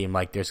doesn't seem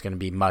like there's going to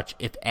be much,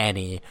 if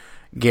any,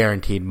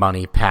 guaranteed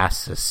money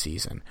past this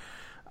season.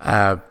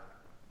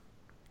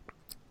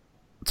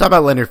 Let's talk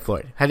about Leonard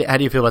Floyd. How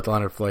do you feel about the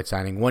Leonard Floyd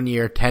signing? 1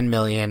 year, $10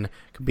 million,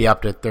 could be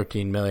up to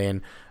 $13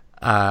 million.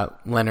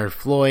 Leonard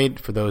Floyd,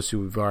 for those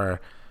who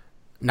are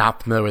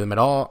not familiar with him at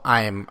all,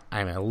 I'm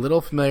a little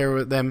familiar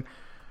with them.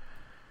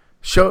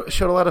 Showed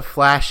a lot of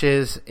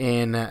flashes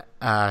in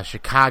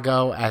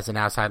Chicago as an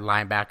outside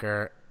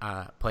linebacker.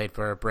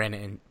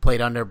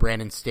 Played under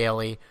Brandon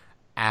Staley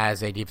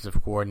as a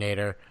defensive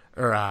coordinator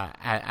or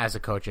as a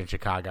coach in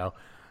Chicago.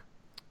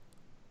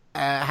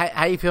 How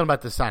are you feeling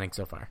about this signing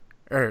so far?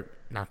 Or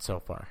not so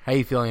far. How are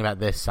you feeling about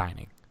this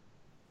signing?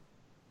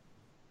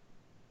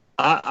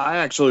 I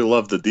actually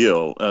love the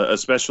deal,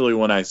 especially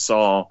when I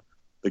saw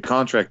the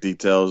contract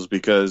details,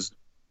 because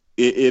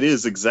it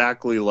is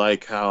exactly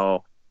like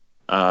how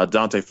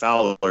Dante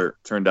Fowler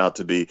turned out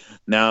to be.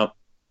 Now,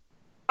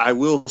 I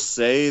will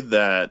say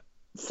that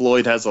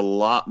Floyd has a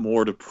lot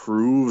more to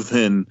prove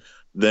than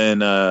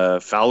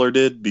Fowler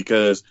did,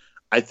 because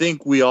I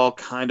think we all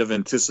kind of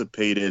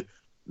anticipated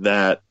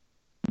that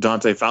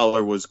Dante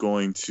Fowler was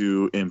going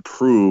to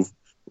improve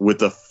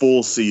with a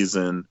full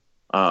season,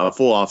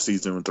 full off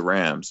season with the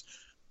Rams.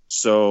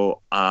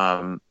 So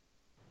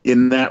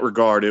in that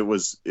regard, it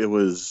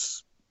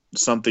was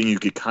something you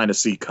could kind of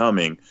see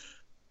coming.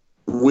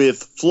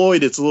 With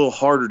Floyd, it's a little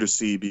harder to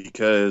see,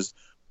 because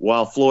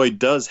while Floyd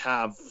does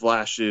have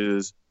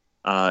flashes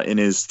in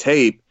his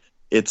tape,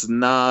 it's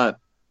not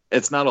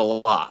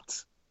a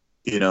lot.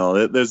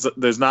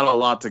 There's not a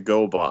lot to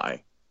go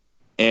by.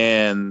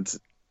 And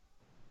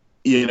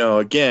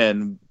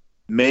again,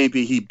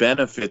 maybe he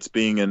benefits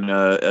being in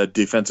a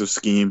defensive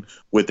scheme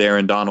with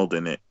Aaron Donald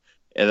in it.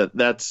 And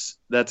that's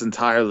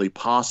entirely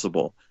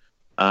possible.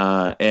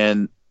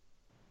 And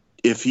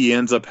if he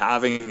ends up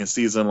having a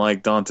season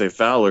like Dante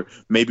Fowler,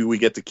 maybe we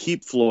get to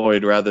keep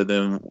Floyd rather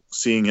than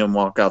seeing him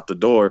walk out the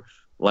door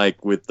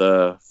like with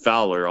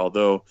Fowler,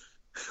 although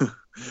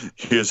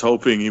he is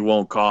hoping he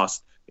won't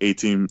cost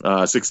 16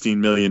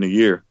 million a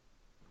year.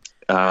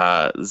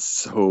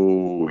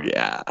 So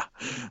yeah.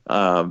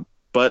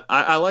 But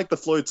I like the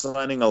Floyd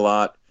signing a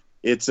lot.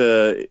 It's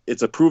a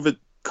prove it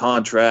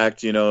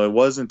contract. You know, it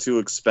wasn't too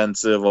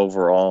expensive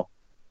overall,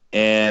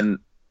 and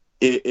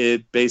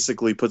it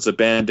basically puts a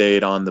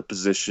Band-Aid on the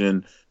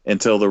position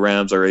until the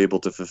Rams are able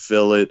to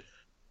fulfill it.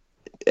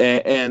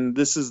 And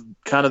this is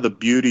kind of the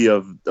beauty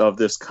of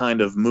this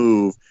kind of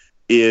move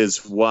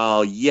is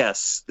while,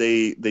 yes,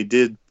 they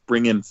did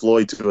bring in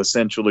Floyd to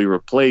essentially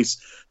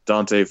replace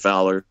Dante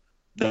Fowler,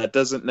 that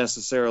doesn't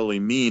necessarily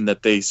mean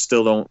that they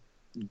still don't,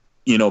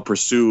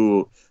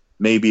 pursue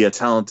maybe a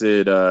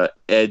talented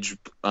edge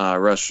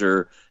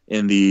rusher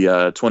in the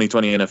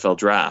 2020 NFL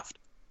draft.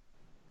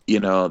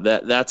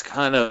 That's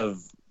kind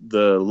of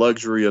the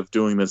luxury of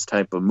doing this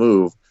type of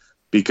move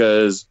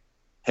because,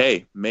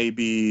 hey,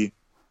 maybe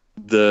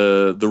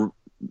the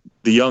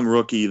young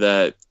rookie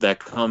that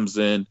comes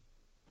in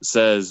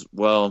says,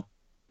 well,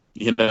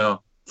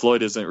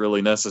 Floyd isn't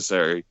really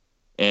necessary.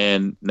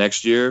 And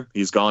next year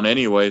he's gone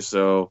anyway,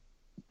 so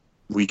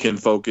we can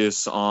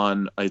focus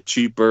on a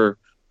cheaper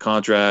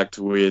contract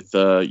with,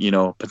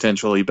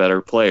 potentially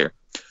better player.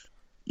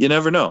 You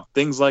never know.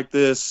 Things like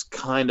this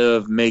kind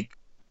of make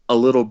a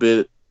little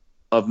bit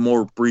of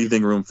more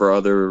breathing room for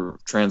other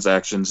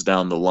transactions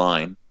down the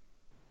line.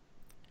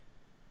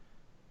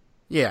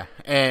 Yeah,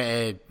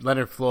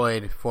 Leonard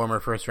Floyd, former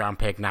first-round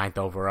pick, 9th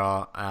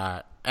overall.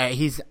 I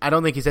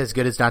don't think he's as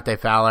good as Dante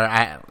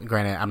Fowler.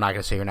 Granted, I'm not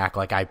going to sit here and act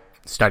like I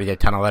studied a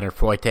ton of Leonard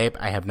Floyd tape.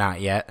 I have not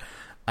yet.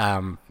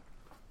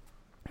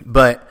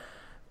 But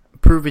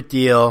prove-it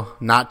deal,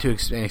 not too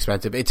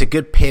inexpensive. It's a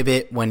good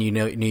pivot when you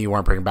knew you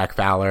weren't bringing back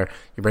Fowler.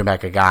 You bring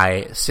back a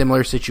guy.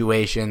 Similar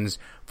situations,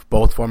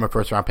 both former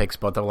first-round picks,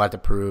 both have a lot to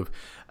prove.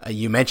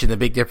 You mentioned the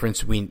big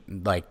difference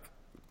between,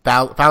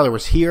 Fowler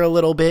was here a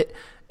little bit,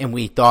 and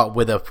we thought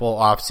with a full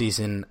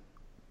offseason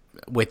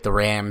with the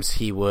Rams,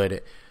 he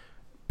would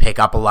pick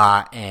up a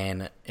lot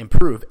and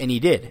improve, and he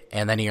did.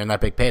 And then he earned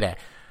that big payday.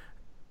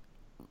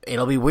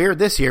 It'll be weird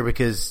this year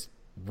because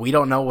we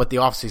don't know what the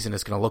offseason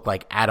is going to look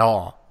like at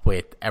all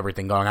with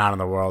everything going on in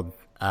the world.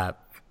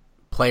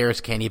 Players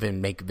can't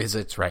even make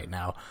visits right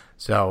now.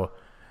 So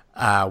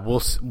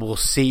we'll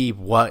see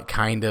what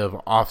kind of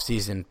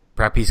offseason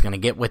prep he's going to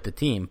get with the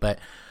team. But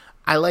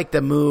I like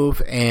the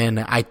move, and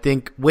I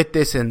think with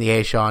this and the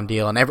A'Shawn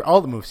deal and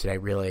all the moves today,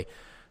 really,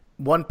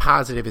 one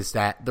positive is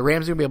that the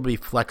Rams are going to be able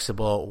to be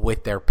flexible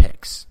with their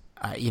picks.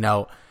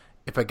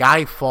 If a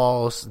guy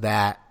falls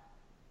that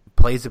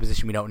plays the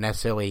position we don't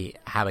necessarily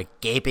have a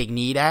gaping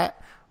need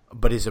at,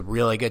 but is a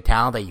really good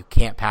talent that you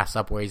can't pass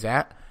up where he's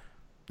at,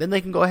 then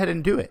they can go ahead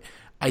and do it.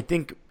 I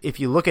think if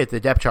you look at the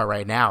depth chart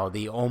right now,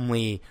 the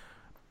only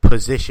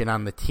position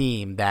on the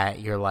team that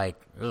you're like,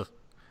 ugh,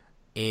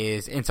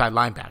 is inside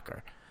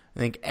linebacker. I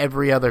think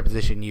every other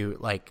position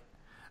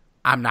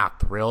I'm not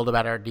thrilled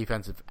about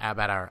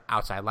our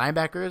outside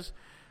linebackers.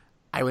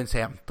 I wouldn't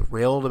say I'm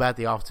thrilled about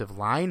the offensive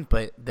line,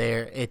 but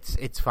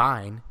it's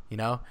fine,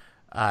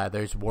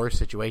 There's worse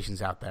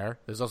situations out there.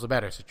 There's also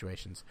better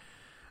situations.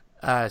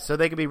 So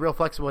they can be real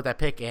flexible with that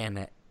pick.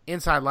 And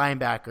inside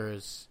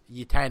linebackers,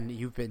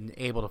 you've been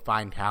able to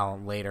find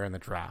talent later in the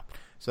draft.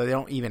 So they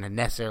don't even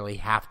necessarily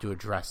have to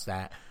address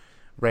that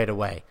right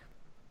away.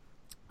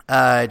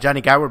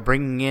 Johnny Guy, we're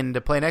bringing in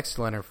to play next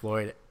to Leonard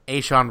Floyd,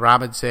 A'Shawn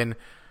Robinson,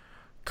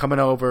 coming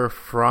over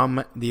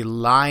from the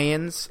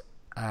Lions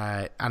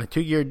on a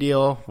 2-year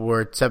deal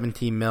worth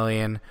 $17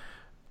 million.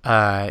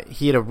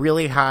 He had a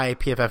really high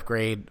PFF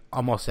grade,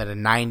 almost at a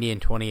 90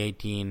 in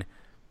 2018,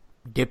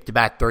 dipped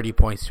about 30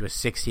 points to a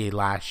 60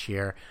 last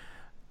year.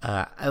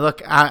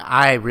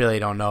 I really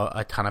don't know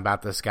a ton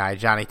about this guy.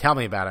 Johnny, tell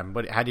me about him.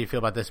 How do you feel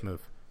about this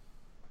move?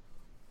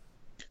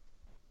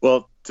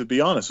 Well, to be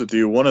honest with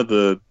you, one of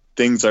the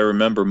things I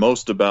remember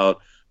most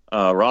about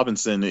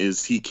Robinson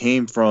is he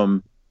came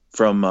from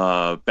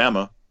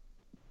Bama,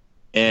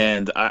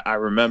 and I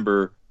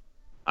remember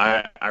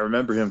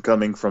him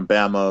coming from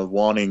Bama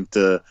wanting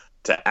to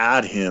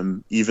add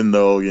him, even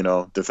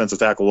though defensive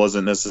tackle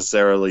wasn't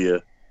necessarily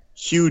a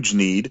huge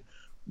need,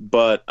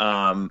 but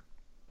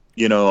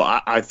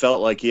I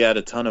felt like he had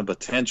a ton of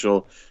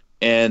potential,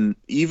 and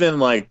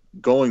even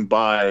going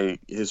by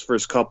his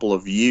first couple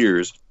of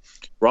years,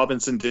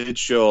 Robinson did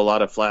show a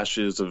lot of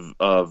flashes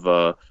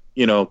of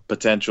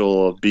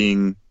potential of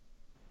being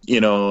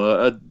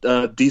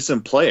a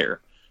decent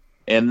player.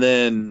 And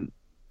then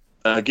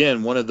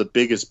again, one of the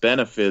biggest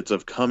benefits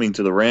of coming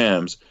to the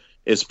Rams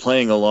is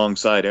playing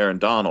alongside Aaron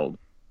Donald,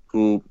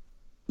 who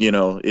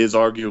is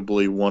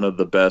arguably one of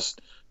the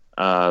best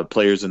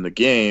players in the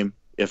game,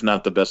 if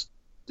not the best,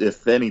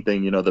 if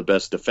anything, the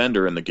best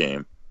defender in the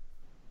game.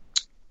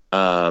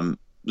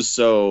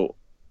 So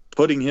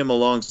putting him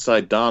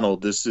alongside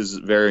Donald, this is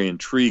very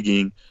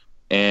intriguing,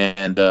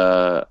 and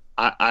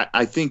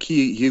I think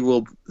he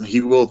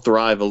will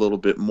thrive a little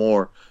bit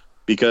more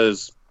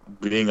because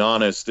being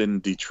honest, in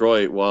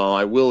Detroit, while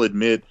I will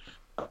admit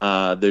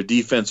their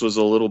defense was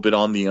a little bit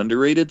on the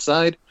underrated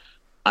side,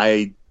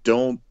 I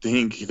don't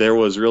think there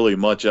was really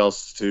much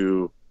else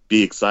to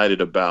be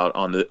excited about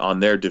on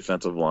their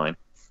defensive line.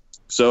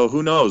 So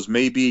who knows?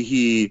 Maybe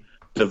he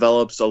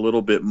develops a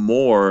little bit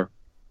more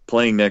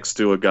playing next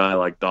to a guy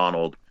like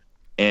Donald.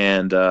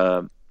 And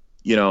I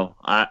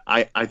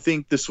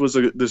think this was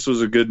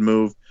a good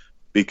move,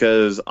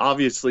 because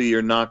obviously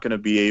you're not going to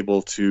be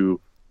able to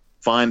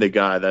find a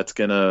guy that's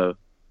going to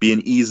be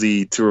an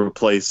easy to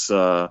replace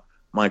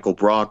Michael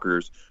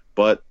Brockers,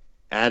 but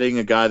adding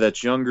a guy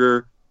that's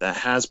younger, that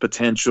has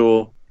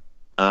potential,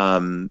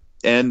 and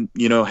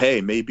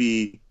hey,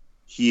 maybe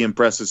he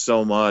impresses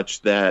so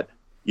much that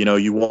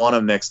you want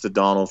him next to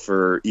Donald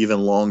for even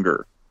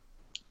longer.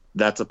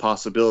 That's a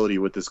possibility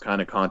with this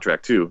kind of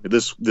contract too.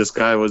 This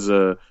guy was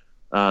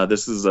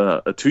this is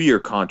a 2-year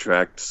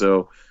contract,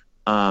 so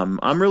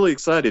I'm really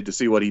excited to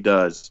see what he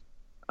does.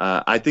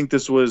 I think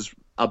this was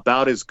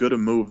about as good a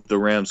move the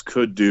Rams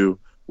could do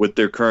with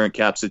their current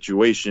cap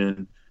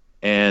situation.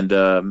 And,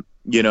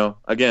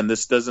 again,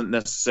 this doesn't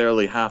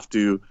necessarily have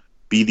to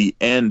be the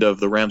end of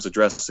the Rams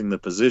addressing the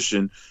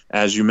position.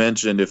 As you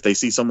mentioned, if they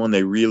see someone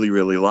they really,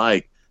 really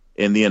like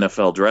in the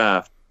NFL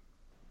draft,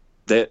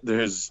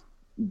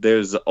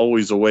 there's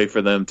always a way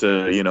for them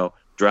to,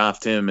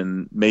 draft him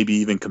and maybe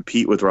even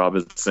compete with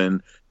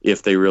Robinson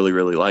if they really,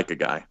 really like a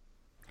guy.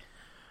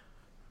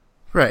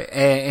 Right.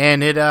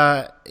 And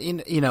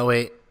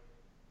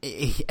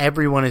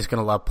everyone is going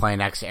to love playing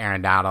next to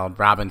Aaron Donald.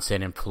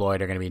 Robinson and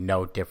Floyd are going to be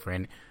no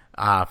different.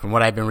 From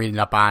what I've been reading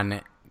up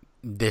on,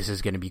 this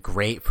is going to be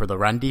great for the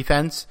run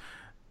defense,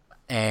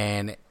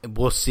 and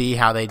we'll see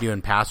how they do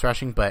in pass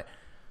rushing. But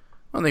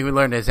one thing we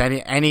learned is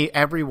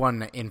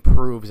everyone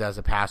improves as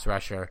a pass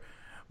rusher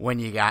when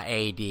you got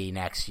AD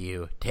next to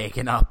you,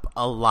 taking up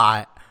a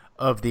lot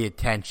of the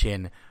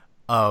attention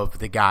of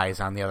the guys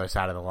on the other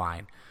side of the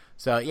line.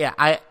 So yeah,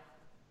 I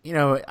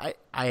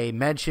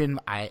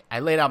mentioned I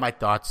laid out my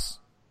thoughts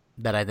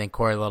that I think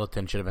Corey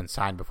Littleton should have been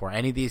signed before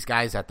any of these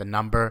guys at the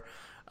number.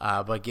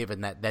 But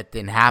given that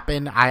didn't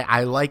happen,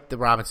 I like the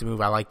Robinson move.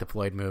 I like the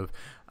Floyd move.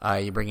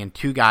 You bring in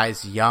 2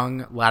 guys,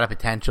 young, a lot of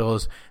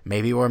potentials.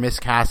 Maybe we're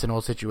miscast in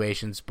old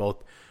situations.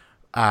 Both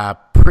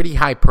pretty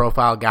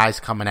high-profile guys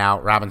coming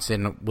out.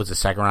 Robinson was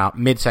a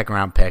mid-second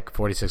round pick,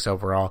 46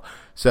 overall.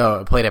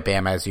 So played at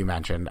Bama, as you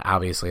mentioned.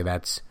 Obviously,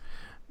 that's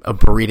a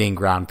breeding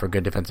ground for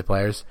good defensive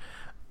players.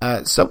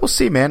 So we'll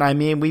see, man. I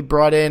mean, we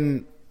brought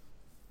in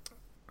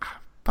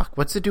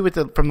what's the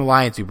dude from the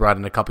Lions we brought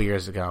in a couple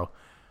years ago?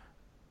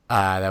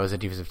 That was a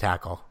defensive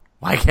tackle.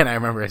 Why can't I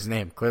remember his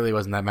name? Clearly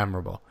wasn't that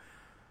memorable.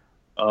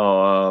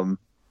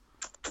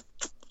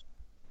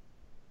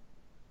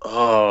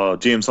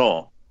 James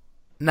Hall.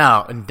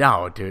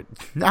 No, dude.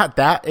 Not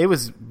that. It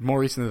was more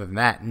recent than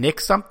that. Nick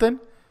something?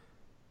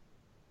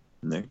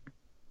 Nick?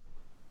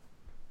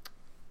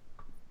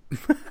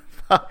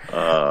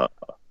 I'm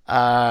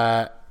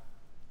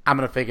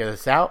going to figure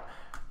this out.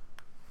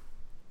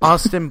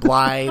 Austin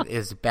Blythe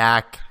is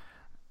back.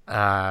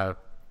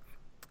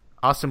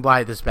 Austin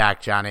Blythe is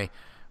back, Johnny.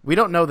 We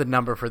don't know the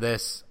number for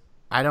this.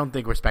 I don't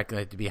think we're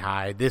speculating it to be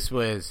high. This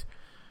was,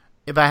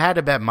 if I had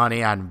to bet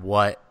money on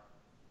what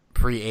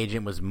free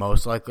agent was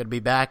most likely to be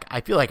back,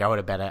 I feel like I would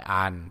have bet it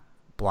on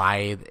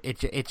Blythe.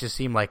 It just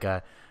seemed like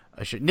a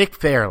Nick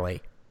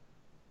Fairley.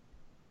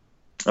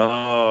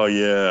 Oh,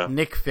 yeah.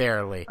 Nick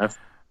Fairley.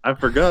 I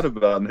forgot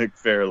about Nick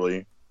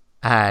Fairley.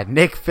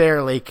 Nick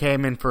Fairley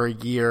came in for a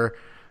year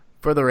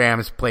for the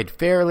Rams, played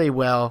fairly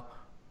well,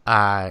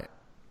 earned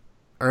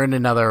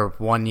another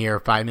 1 year,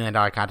 $5 million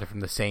contract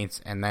from the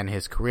Saints, and then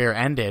his career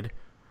ended.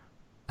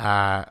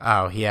 That's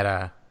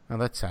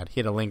sad. He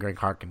had a lingering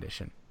heart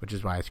condition, which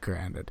is why his career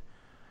ended.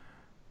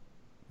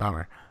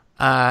 Bummer.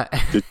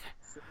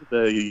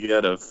 He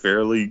had a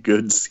fairly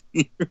good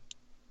senior.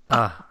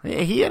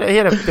 He had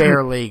a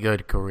fairly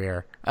good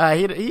career.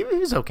 He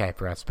was okay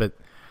for us, but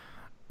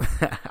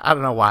I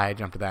don't know why I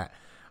jumped to that.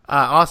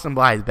 Austin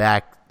Blythe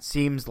back.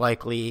 Seems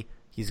likely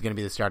he's going to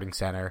be the starting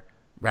center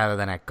rather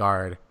than at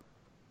guard.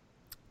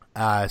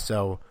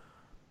 So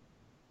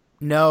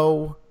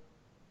no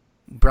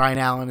Brian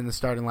Allen in the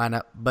starting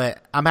lineup,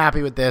 but I'm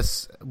happy with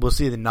this. We'll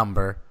see the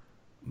number,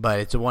 but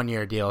it's a 1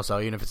 year deal,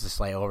 so even if it's a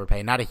slight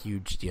overpay, not a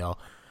huge deal.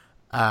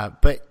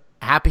 But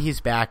happy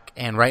he's back,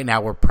 and right now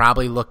we're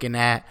probably looking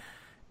at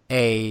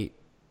the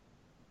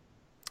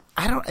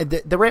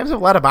Rams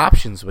have a lot of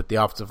options with the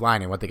offensive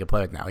line and what they can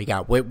play with now. You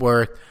got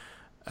Whitworth,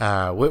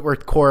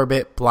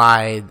 Corbett,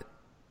 Blythe,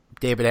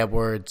 David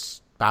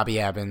Edwards, Bobby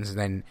Evans, and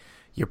then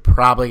you're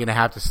probably going to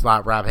have to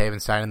slot Rob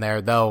Havenstein in there,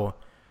 though.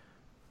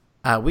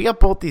 We got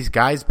both these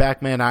guys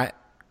back, man.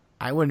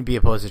 I wouldn't be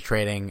opposed to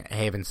trading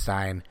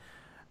Havenstein.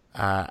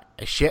 I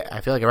feel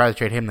like I'd rather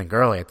trade him than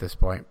Gurley at this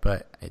point,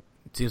 but it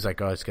seems like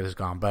Gurley's good as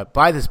gone. But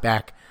Blythe is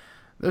back.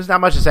 There's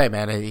not much to say,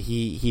 man.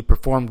 He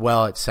performed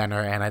well at center,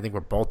 and I think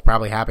we're both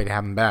probably happy to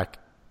have him back.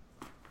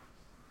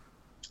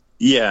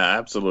 Yeah,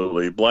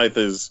 absolutely. Blythe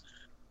is.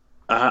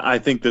 I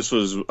think this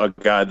was a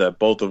guy that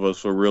both of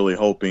us were really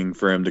hoping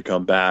for him to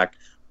come back.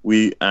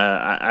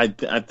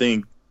 I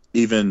think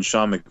even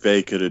Sean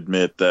McVay could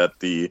admit that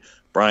the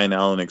Brian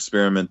Allen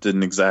experiment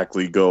didn't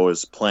exactly go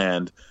as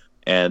planned,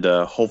 and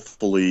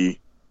hopefully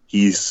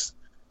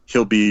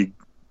he'll be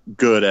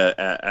good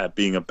at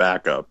being a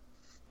backup.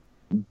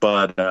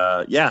 But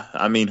yeah,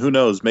 I mean, who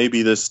knows?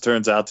 Maybe this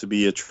turns out to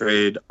be a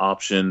trade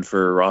option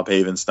for Rob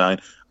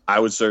Havenstein. I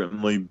would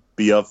certainly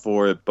be up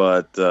for it,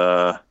 but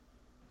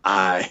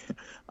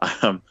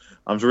I'm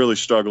really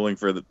struggling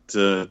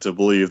to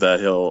believe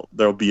that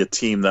there'll be a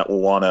team that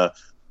will want to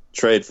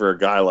trade for a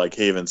guy like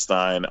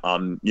Havenstein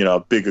on a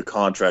big a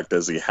contract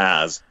as he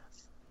has.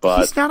 But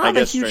he's not on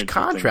a huge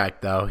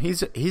contract though.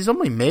 He's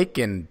only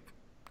making.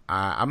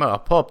 I'm gonna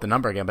pull up the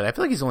number again, but I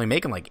feel like he's only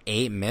making like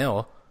 $8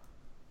 million.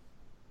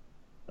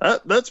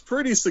 That's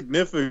pretty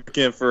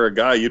significant for a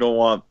guy you don't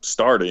want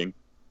starting.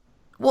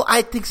 Well,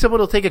 I think someone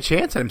will take a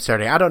chance at him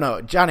starting. I don't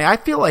know, Johnny. I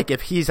feel like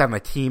if he's on the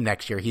team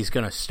next year, he's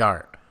going to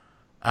start.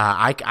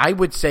 I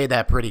would say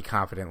that pretty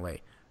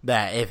confidently.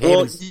 That if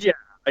yeah,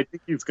 I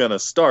think he's going to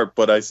start.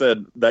 But I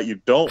said that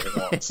you don't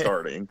want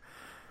starting.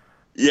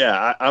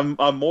 Yeah, I'm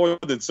more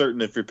than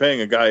certain if you're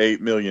paying a guy $8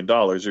 million,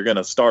 you're going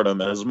to start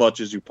him as much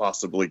as you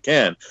possibly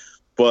can.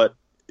 But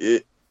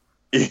it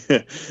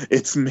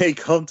may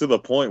come to the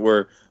point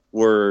where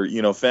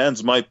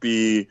fans might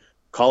be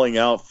calling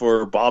out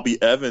for Bobby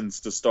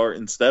Evans to start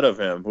instead of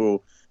him, who,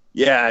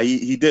 yeah,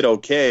 he did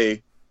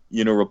okay,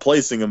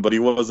 replacing him, but he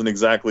wasn't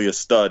exactly a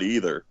stud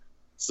either.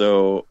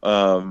 So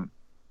I'm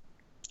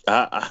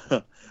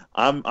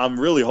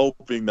really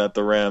hoping that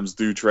the Rams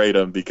do trade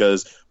him,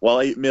 because while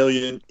 $8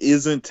 million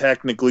isn't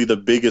technically the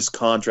biggest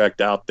contract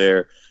out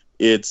there,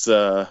 it's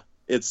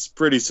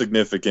pretty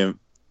significant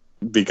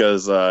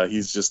because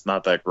he's just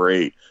not that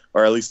great,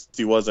 or at least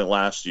he wasn't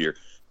last year.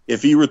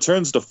 If he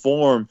returns to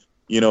form,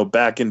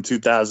 back in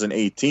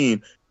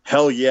 2018,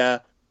 hell yeah,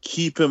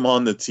 keep him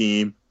on the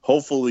team.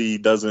 Hopefully he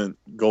doesn't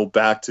go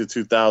back to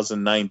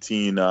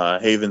 2019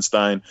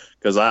 Havenstein,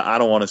 because I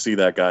don't want to see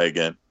that guy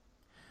again.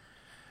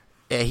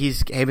 Yeah,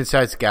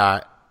 Havenstein's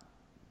got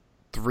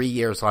 3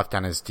 years left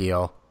on his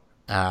deal,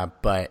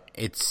 but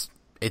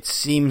it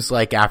seems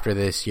like after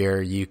this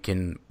year you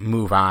can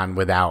move on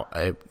without.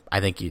 I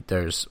think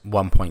there's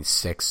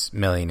 $1.6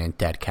 million in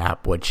dead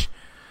cap, which.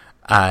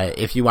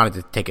 If you wanted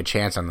to take a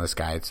chance on this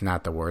guy, it's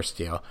not the worst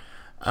deal.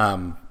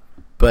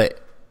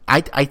 But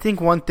I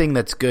think one thing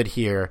that's good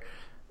here,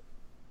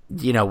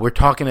 we're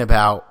talking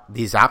about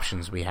these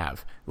options we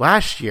have.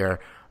 Last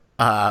year,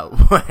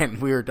 when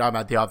we were talking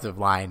about the offensive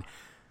line,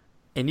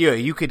 and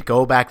you could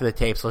go back to the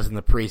tapes, listen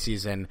to the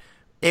preseason,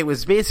 it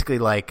was basically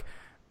like,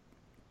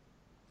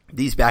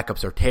 these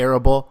backups are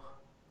terrible.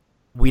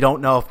 We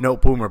don't know if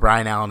Noteboom or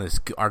Brian Allen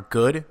are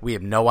good. We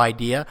have no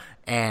idea.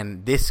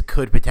 And this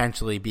could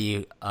potentially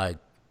be a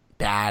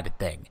bad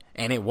thing.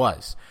 And it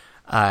was.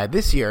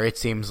 This year, it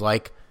seems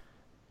like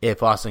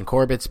if Austin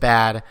Corbett's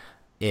bad,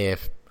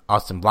 if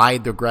Austin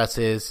Blythe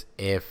regresses,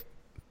 if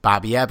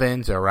Bobby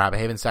Evans or Rob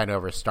Havenstein,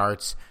 whoever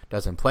starts,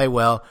 doesn't play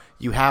well,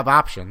 you have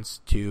options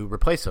to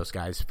replace those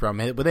guys from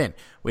within.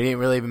 We didn't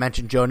really even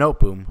mention Joe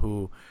Noteboom,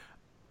 who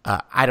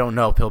I don't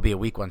know if he'll be a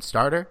week one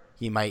starter.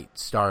 He might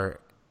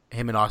start.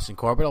 Him and Austin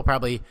Corbett will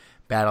probably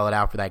battle it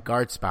out for that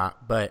guard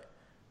spot, but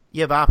you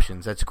have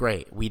options. That's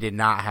great. We did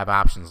not have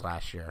options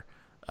last year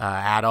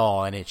at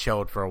all, and it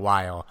showed for a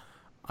while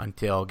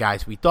until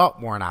guys we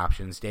thought weren't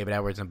options, David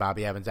Edwards and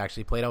Bobby Evans,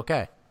 actually played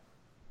okay.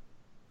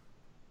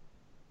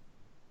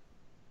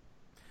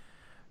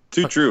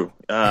 Too true.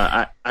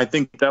 I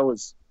think that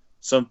was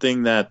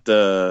something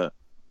that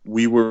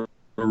we were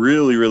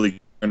really, really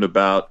concerned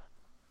about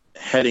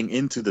heading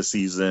into the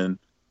season.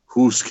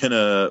 Who's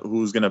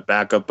gonna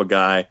back up a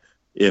guy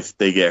if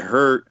they get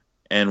hurt?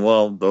 And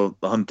well, the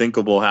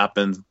unthinkable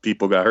happened.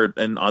 People got hurt,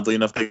 and oddly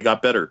enough, they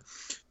got better.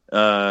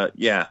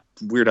 Yeah,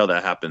 weird how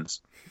that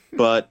happens.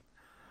 But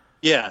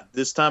yeah,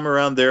 this time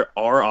around, there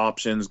are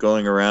options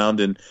going around,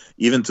 and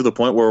even to the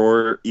point where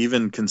we're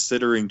even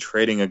considering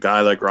trading a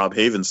guy like Rob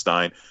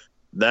Havenstein.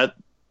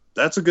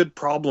 That's a good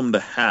problem to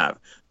have.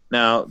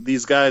 Now,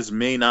 these guys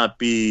may not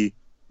be,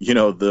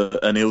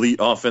 an elite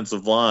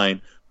offensive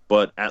line,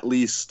 but at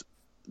least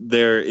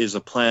there is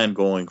a plan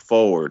going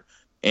forward.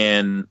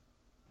 And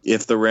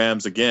if the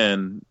Rams,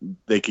 again,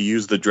 they could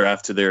use the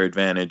draft to their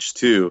advantage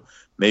too.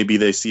 Maybe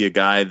they see a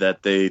guy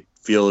that they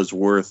feel is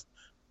worth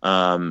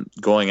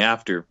going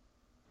after.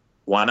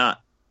 Why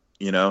not?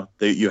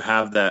 You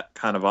have that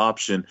kind of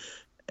option,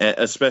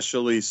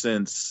 especially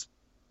since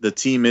the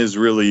team is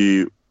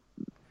really,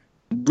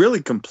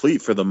 really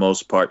complete for the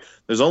most part.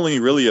 There's only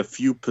really a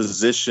few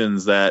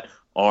positions that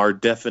are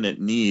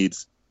definite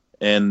needs.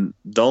 And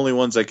the only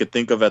ones I could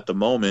think of at the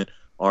moment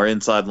are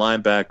inside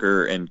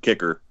linebacker and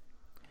kicker.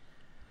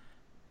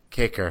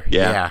 Kicker,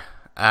 yeah.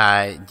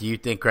 Do you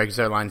think Greg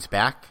Zuerlein's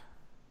back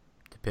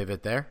to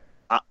pivot there?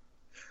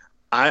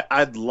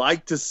 I'd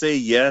like to say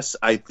yes.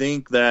 I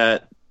think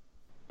that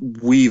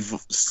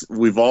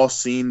we've all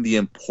seen the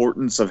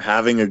importance of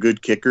having a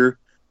good kicker.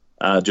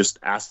 Just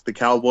ask the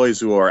Cowboys,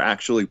 who are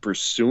actually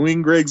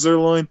pursuing Greg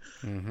Zuerlein,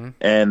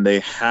 and they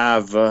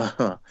have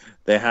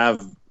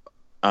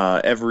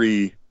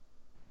every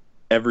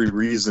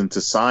reason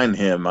to sign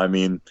him. I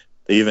mean,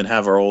 they even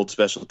have our old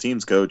special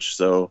teams coach.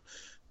 So,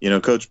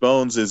 Coach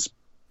Bones is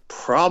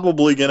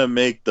probably going to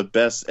make the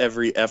best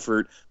every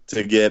effort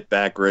to get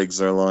back Greg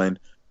Zuerlein.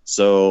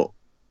 So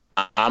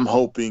I'm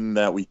hoping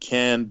that we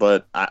can,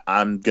 but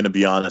I'm going to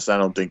be honest, I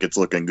don't think it's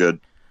looking good.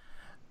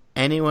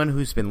 Anyone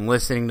who's been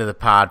listening to the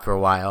pod for a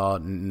while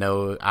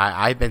knows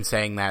I've been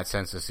saying that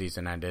since the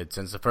season ended,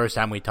 since the first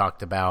time we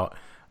talked about.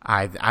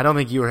 I don't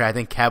think you were. I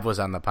think Kev was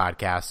on the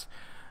podcast.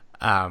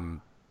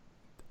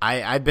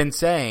 I've been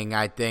saying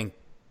I think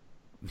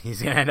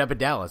he's going to end up at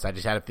Dallas. I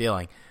just had a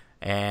feeling,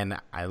 and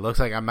it looks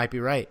like I might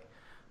be right.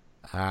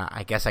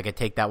 I guess I could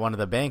take that one to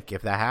the bank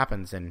if that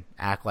happens and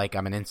act like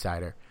I'm an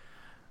insider.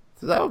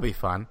 So that would be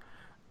fun.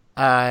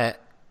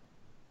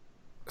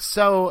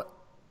 So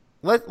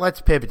let's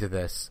pivot to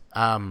this.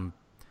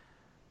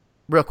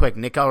 Real quick,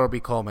 Nickel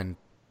Roby-Coleman,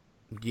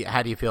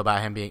 how do you feel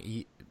about him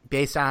being –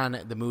 based on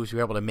the moves we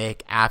were able to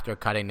make after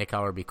cutting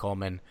Nickel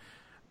Roby-Coleman,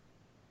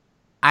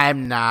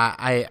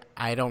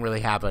 I don't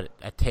really have a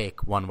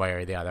take one way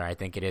or the other. I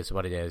think it is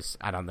what it is.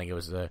 I don't think it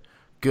was a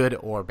good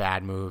or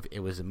bad move. It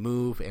was a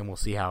move, and we'll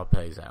see how it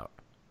plays out.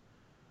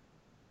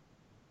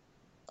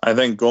 I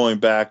think going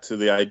back to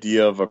the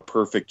idea of a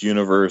perfect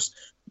universe,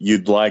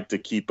 you'd like to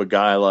keep a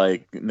guy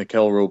like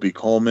Nickel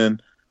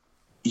Roby-Coleman.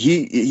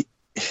 Is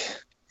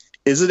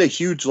it a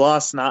huge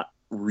loss? Not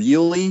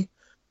really.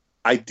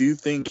 I do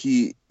think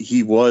he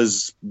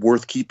was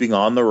worth keeping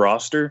on the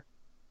roster,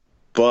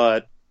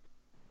 but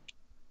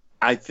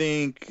I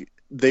think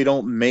they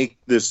don't make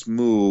this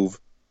move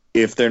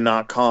if they're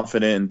not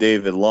confident in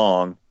David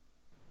Long,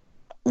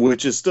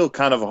 which is still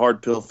kind of a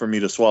hard pill for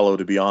me to swallow,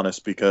 to be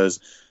honest, because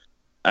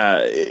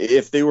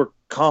if they were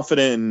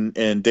confident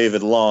in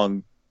David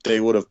Long, they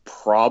would have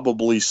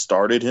probably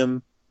started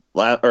him,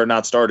 or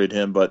not started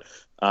him, but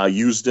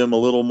used him a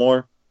little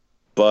more.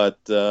 But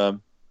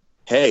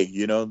hey,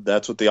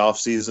 that's what the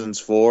offseason's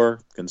for,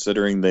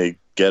 considering they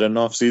get an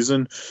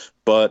offseason.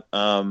 But,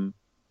 the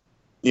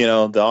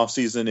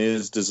offseason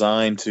is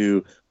designed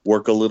to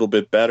work a little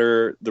bit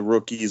better. The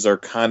rookies are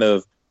kind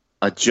of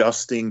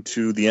adjusting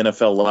to the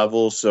NFL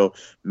level. So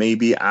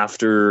maybe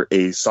after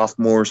a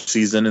sophomore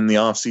season in the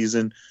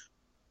offseason,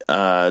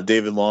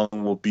 David Long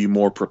will be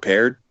more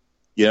prepared.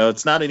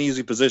 It's not an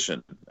easy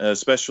position,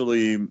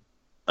 especially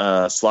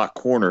slot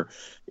corner.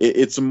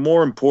 It's a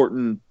more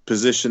important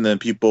position than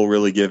people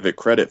really give it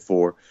credit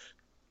for.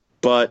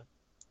 But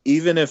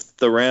even if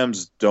the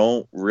Rams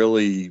don't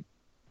really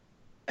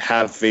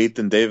have faith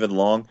in David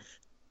Long,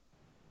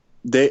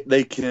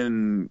 they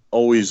can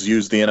always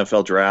use the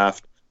NFL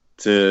draft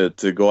to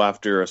go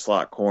after a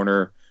slot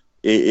corner.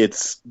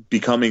 It's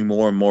becoming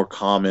more and more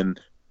common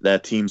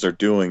that teams are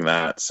doing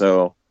that.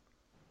 So,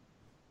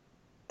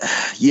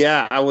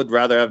 yeah, I would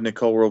rather have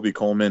Nickel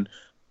Roby-Coleman,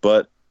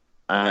 but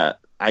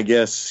I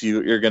guess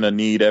you're going to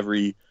need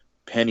every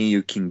penny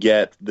you can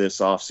get this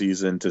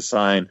offseason to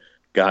sign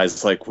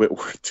guys like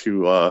Whitworth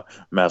to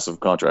massive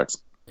contracts.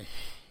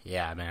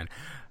 Yeah, man.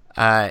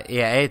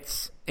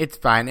 It's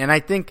fine. And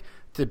I think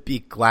to be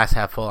glass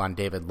half full on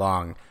David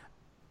Long,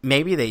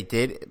 maybe they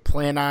did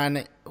plan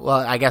on,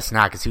 well, I guess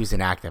not because he was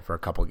inactive for a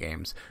couple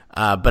games.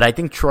 But I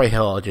think Troy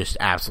Hill just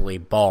absolutely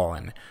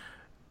balling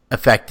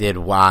affected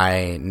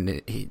why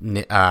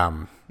David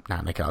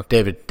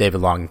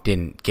Long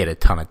didn't get a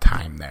ton of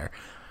time there.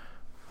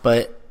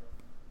 But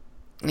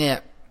yeah,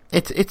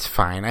 it's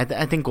fine.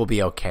 I think we'll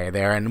be okay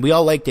there, and we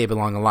all like David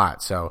Long a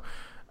lot. So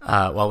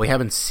while we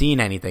haven't seen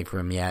anything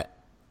from him yet,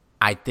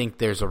 I think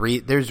there's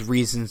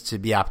reasons to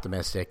be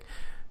optimistic.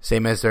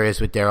 Same as there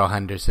is with Darrell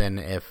Henderson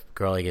if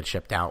Gurley gets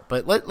shipped out.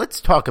 But let's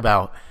talk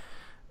about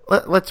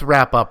let's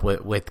wrap up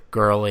with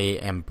Gurley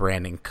and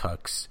Brandon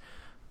Cooks.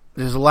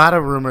 There's a lot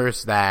of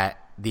rumors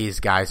that these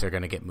guys are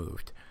going to get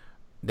moved.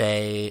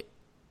 They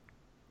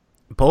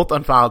both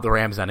unfollowed the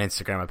Rams on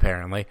Instagram,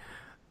 apparently.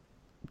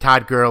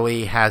 Todd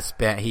Gurley has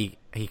been he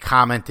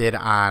commented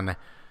on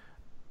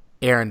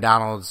Aaron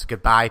Donald's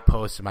goodbye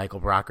post to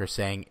Michael Brocker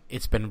saying,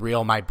 "It's been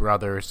real, my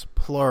brothers,"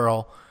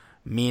 plural,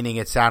 meaning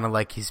it sounded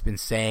like he's been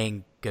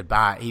saying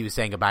goodbye. He was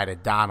saying goodbye to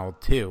Donald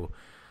too.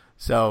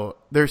 So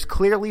there's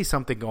clearly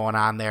something going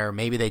on there.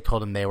 Maybe they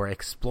told him they were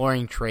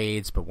exploring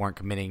trades but weren't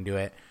committing to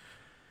it.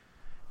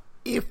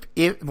 If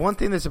one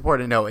thing that's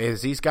important to know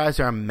is these guys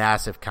are on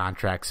massive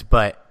contracts,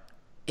 but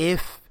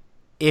if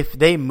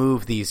they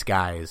move these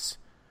guys,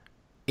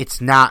 it's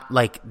not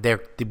like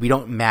we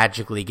don't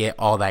magically get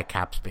all that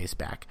cap space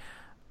back.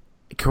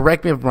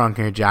 Correct me if I'm wrong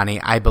here, Johnny.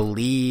 I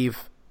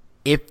believe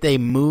if they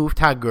move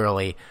Todd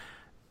Gurley,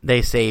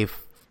 they free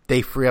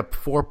up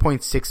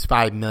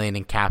 $4.65 million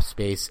in cap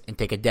space and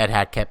take a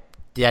dead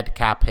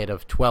cap hit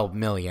of $12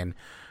 million.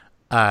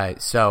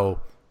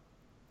 So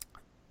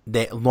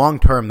long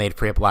term they'd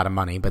free up a lot of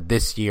money, but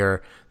this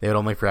year they would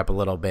only free up a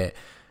little bit.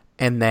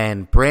 And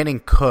then Brandon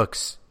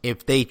Cooks,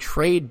 if they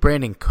trade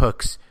Brandon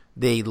Cooks,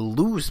 they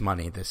lose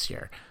money this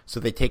year. So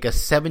they take a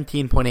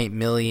 $17.8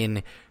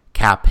 million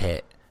cap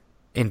hit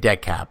in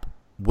dead cap,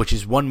 which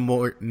is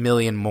 $1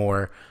 million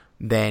more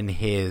than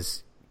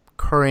his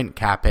current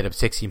cap hit of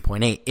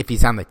 16.8 if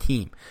he's on the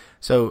team.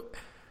 So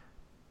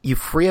you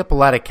free up a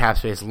lot of cap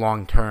space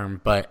long term,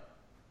 but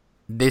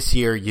this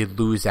year you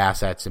lose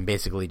assets and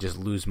basically just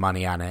lose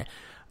money on it.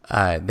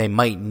 They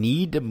might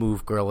need to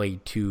move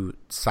Gurley to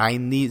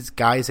sign these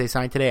guys they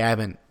signed today. I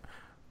haven't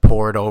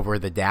pored over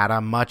the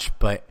data much,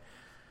 but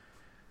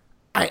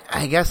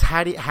I guess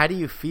how do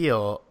you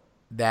feel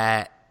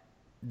that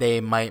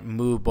they might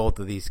move both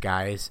of these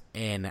guys?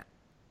 And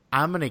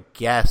I'm gonna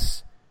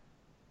guess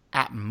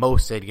at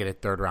most they'd get a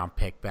 3rd round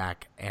pick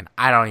back, and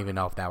I don't even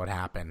know if that would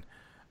happen.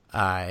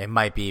 It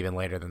might be even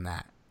later than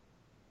that.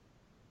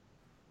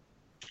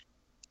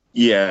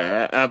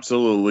 Yeah,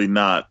 absolutely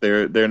not.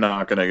 They're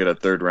not going to get a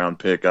 3rd round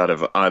pick out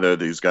of either of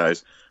these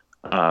guys.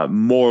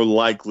 More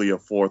likely a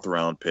 4th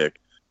round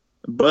pick.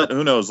 But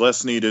who knows? Les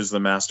Snead is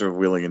the master of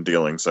wheeling and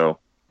dealing, so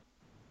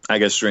I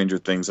guess stranger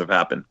things have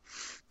happened.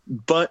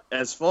 But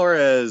as far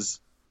as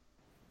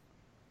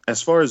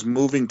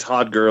moving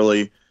Todd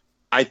Gurley,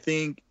 I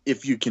think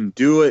if you can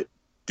do it,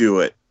 do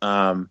it.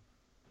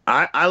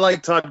 I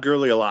like Todd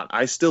Gurley a lot.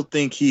 I still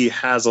think he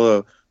has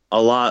a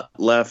lot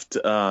left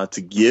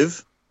to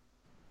give.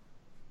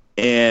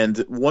 And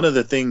one of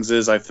the things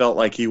is I felt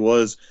like he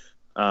was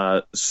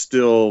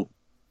still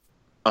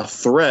a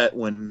threat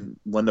when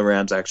the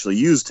Rams actually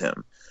used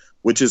him,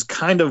 which is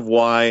kind of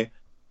why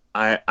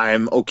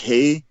I'm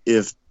okay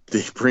if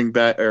they bring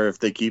back or if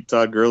they keep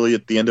Todd Gurley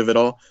at the end of it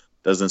all.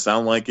 Doesn't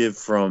sound like it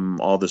from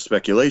all the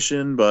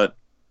speculation, but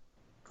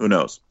who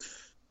knows?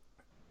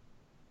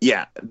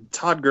 Yeah,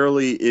 Todd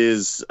Gurley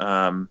is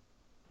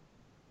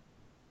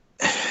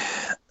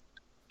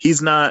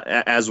he's not,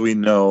 as we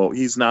know,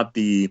 he's not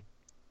the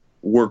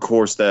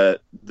workhorse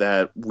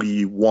that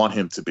we want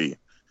him to be.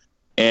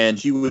 And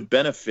he would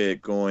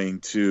benefit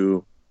going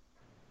to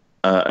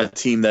a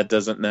team that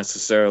doesn't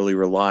necessarily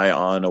rely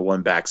on a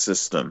one-back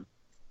system.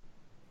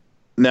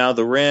 Now,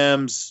 the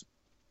Rams,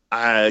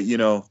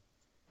 I'm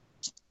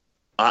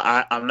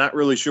not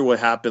really sure what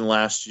happened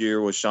last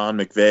year with Sean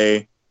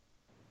McVay.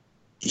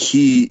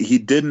 He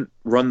didn't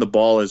run the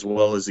ball as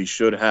well as he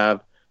should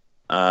have.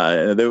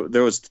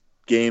 There was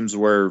games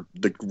where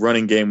the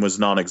running game was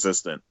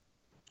non-existent.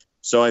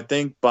 So I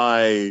think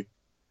by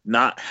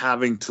not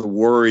having to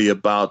worry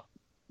about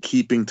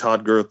keeping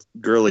Todd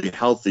Gurley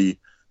healthy,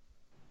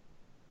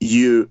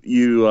 you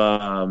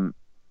can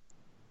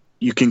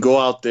go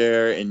out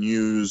there and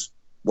use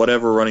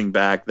whatever running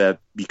back that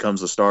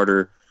becomes a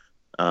starter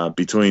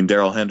between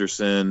Darrell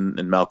Henderson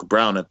and Malcolm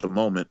Brown at the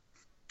moment.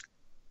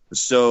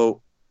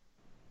 So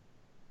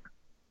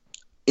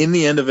in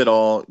the end of it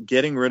all,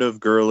 getting rid of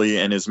Gurley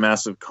and his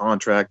massive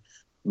contract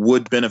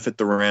would benefit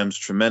the Rams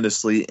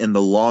tremendously in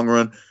the long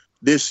run.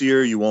 This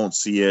year, you won't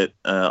see it.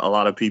 A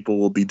lot of people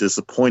will be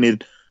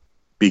disappointed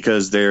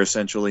because they're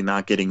essentially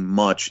not getting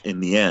much in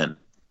the end.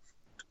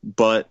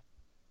 But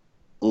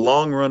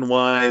long run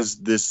wise,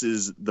 this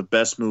is the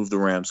best move the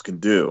Rams can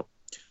do.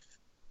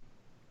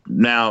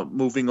 Now,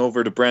 moving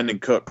over to Brandon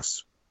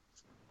Cooks.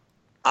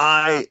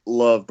 I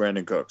love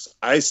Brandon Cooks.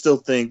 I still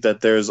think that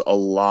there's a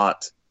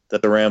lot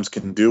that the Rams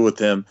can do with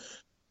him.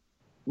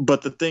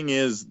 But the thing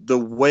is, the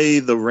way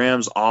the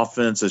Rams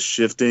offense is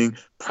shifting,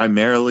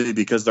 primarily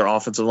because their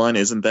offensive line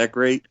isn't that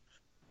great,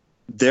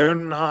 they're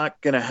not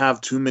going to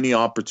have too many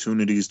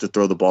opportunities to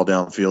throw the ball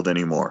downfield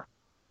anymore.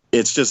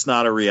 It's just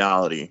not a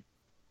reality.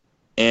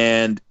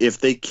 And if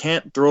they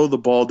can't throw the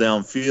ball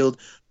downfield,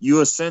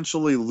 you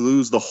essentially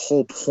lose the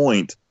whole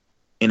point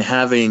in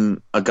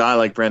having a guy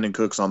like Brandon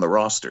Cooks on the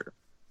roster.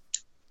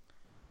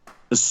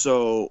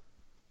 So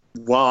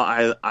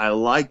while I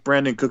like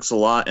Brandon Cooks a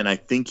lot and I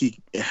think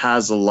he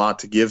has a lot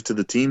to give to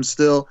the team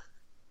still,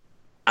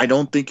 I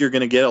don't think you're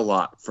going to get a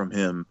lot from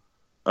him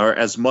or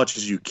as much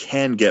as you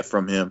can get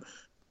from him.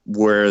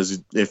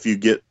 Whereas if you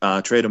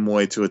trade him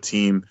away to a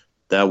team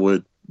that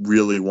would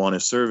really want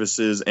his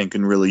services and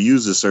can really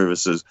use his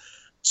services.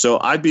 So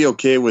I'd be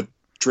okay with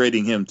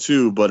trading him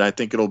too, but I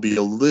think it'll be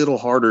a little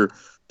harder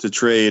to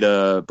trade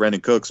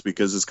Brandon Cooks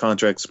because his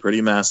contract's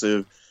pretty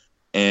massive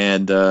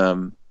and,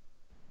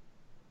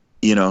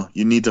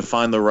 you need to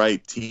find the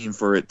right team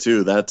for it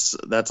too. That's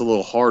a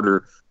little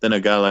harder than a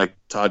guy like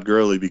Todd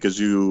Gurley because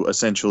you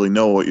essentially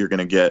know what you're going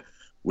to get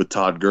with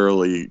Todd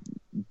Gurley,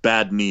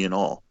 bad knee and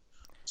all.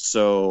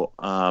 So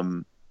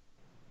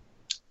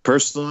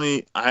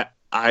personally,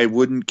 I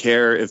wouldn't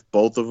care if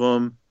both of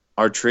them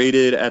are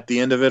traded at the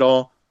end of it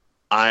all.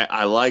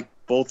 I like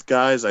both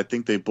guys. I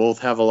think they both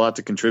have a lot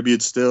to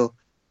contribute still.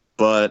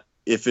 But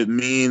if it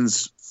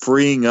means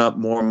freeing up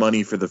more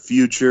money for the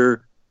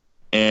future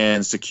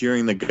and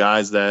securing the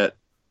guys that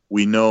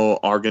we know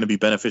are going to be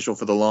beneficial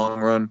for the long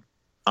run,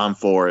 I'm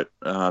for it.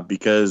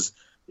 Because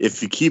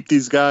if you keep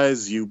these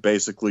guys, you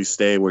basically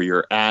stay where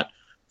you're at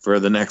for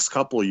the next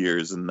couple of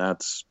years, and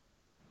that's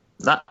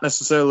not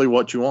necessarily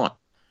what you want.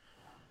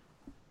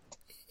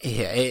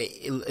 Yeah,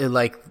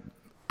 like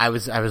I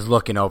was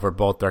looking over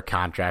both their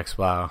contracts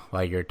while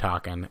you're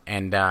talking,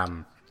 and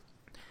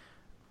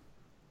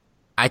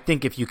I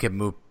think if you could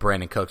move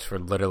Brandon Cooks for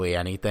literally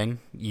anything,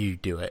 you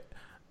do it.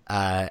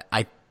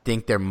 I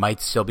think there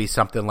might still be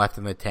something left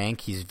in the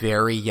tank. He's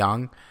very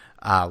young.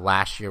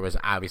 Last year was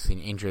obviously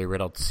an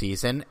injury-riddled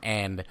season,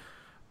 and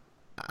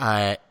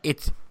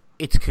it's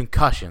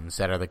concussions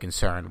that are the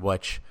concern,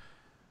 which,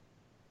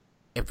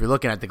 if you're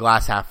looking at the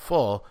glass half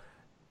full,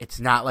 it's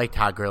not like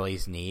Todd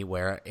Gurley's knee,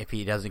 where if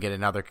he doesn't get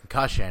another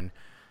concussion,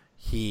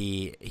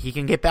 he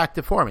can get back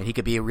to form, and he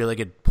could be a really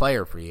good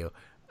player for you.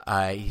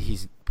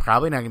 He's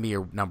probably not going to be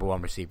your number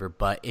one receiver,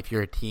 but if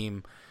you're a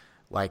team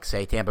like,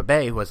 say, Tampa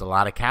Bay, who has a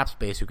lot of cap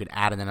space, who could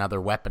add in another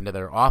weapon to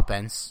their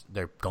offense,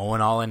 they're going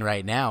all in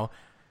right now,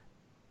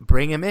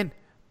 bring him in.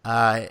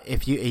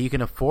 If you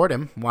can afford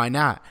him, why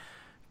not?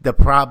 The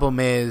problem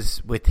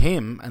is with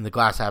him and the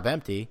glass half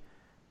empty,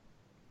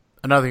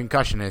 another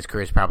concussion in his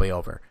career is probably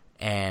over.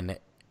 And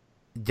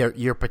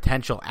your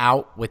potential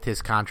out with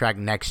his contract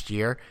next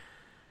year,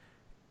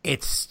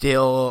 it's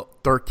still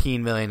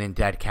 $13 million in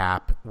dead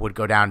cap, would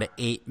go down to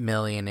 $8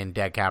 million in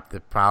dead cap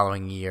the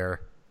following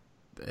year.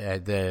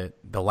 The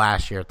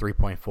last year,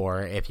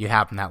 3.4. If you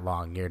have him that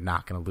long, you're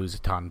not going to lose a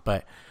ton.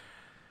 But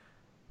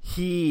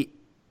if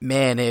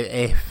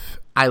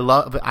I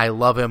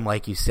love him,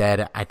 like you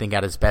said. I think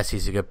at his best,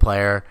 he's a good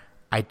player.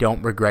 I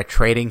don't regret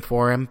trading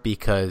for him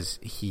because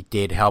he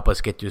did help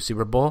us get to a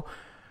Super Bowl.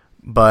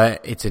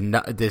 But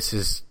this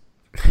is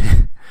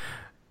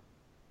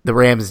the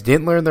Rams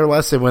didn't learn their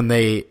lesson when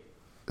they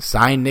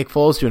signed Nick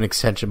Foles to an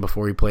extension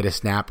before he played a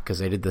snap, because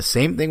they did the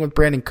same thing with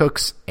Brandon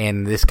Cooks,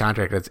 and this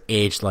contract has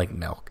aged like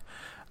milk.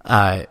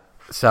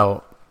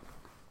 So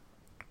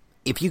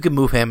if you can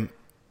move him,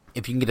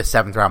 if you can get a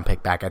 7th round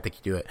pick back, I think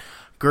you do it.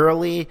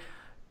 Gurley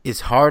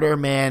is harder,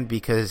 man,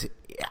 because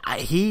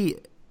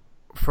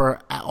for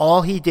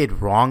all he did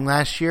wrong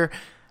last year,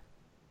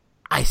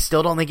 I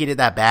still don't think he did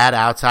that bad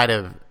outside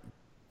of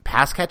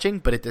pass catching,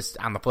 but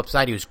on the flip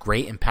side, he was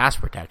great in pass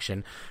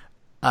protection.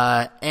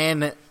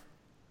 And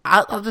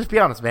I'll just be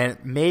honest, man.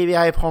 Maybe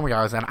I have homer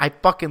guys, and I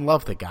fucking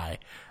love the guy.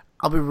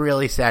 I'll be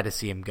really sad to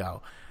see him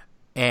go.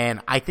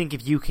 And I think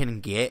if you can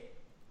get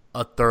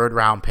a 3rd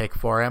round pick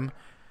for him,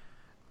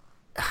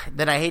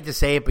 then I hate to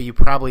say it, but you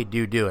probably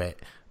do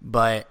it.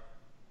 But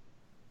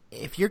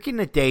if you're getting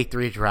a day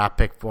 3 draft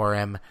pick for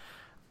him,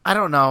 I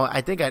don't know.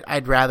 I think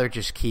I'd rather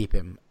just keep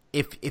him.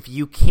 If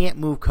you can't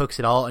move Cooks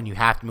at all and you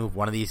have to move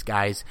one of these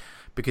guys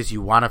because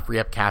you want to free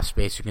up cap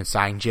space, you can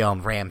sign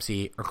Jalen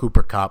Ramsey or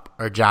Cooper Kupp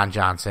or John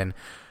Johnson,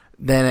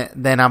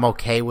 then I'm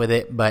okay with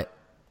it. But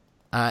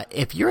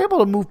if you're able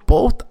to move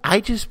both, I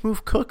just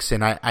move Cooks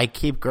and I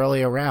keep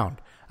Gurley around.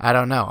 I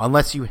don't know,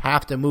 unless you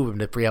have to move him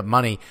to free up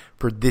money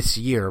for this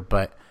year.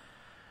 But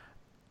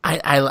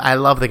I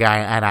love the guy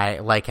and I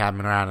like having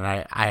him around,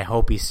 and I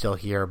hope he's still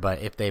here.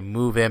 But if they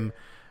move him,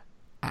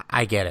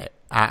 I get it.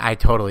 I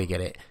totally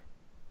get it.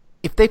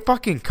 If they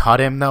fucking cut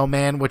him, though,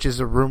 man, which is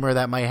a rumor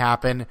that might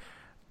happen,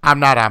 I'm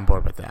not on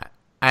board with that.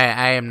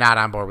 I am not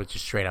on board with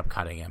just straight up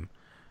cutting him.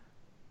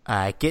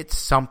 Get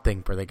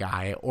something for the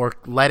guy, or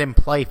let him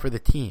play for the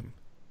team.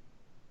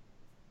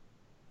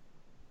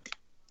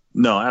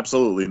 No,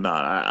 absolutely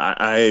not.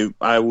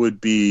 I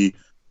would be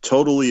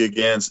totally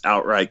against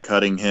outright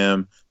cutting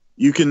him.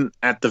 You can,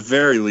 at the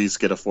very least,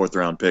 get a 4th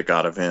round pick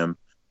out of him.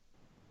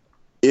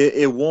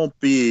 It won't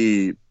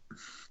be...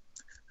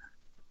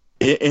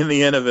 In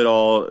the end of it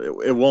all,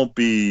 it won't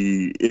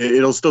be.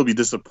 It'll still be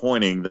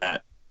disappointing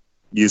that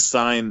you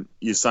signed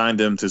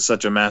him to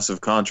such a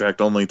massive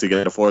contract only to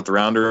get a 4th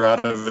rounder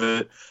out of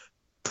it.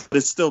 But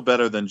it's still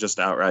better than just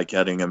outright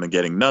cutting him and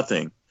getting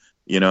nothing,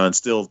 and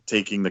still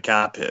taking the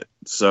cap hit.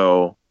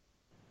 So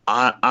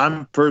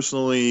I'm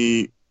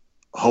personally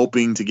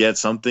hoping to get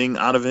something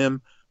out of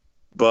him,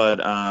 but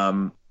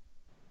I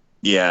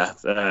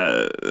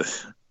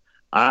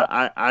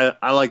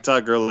like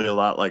Todd Gurley a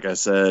lot, like I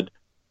said.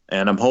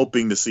 And I'm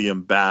hoping to see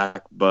him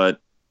back, but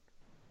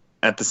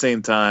at the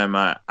same time,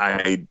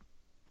 I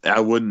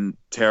wouldn't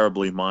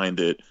terribly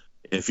mind it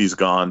if he's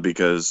gone,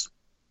 because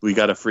we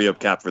got to free up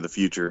cap for the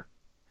future.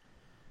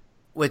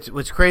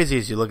 What's crazy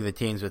is you look at the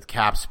teams with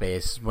cap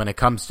space when it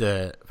comes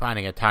to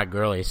finding a Todd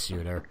Gurley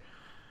suitor.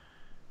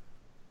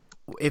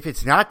 If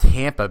it's not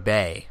Tampa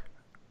Bay,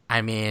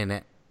 I mean,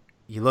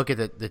 you look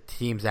at the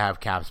teams that have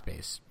cap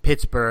space.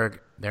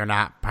 Pittsburgh, they're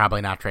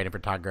probably not trading for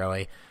Todd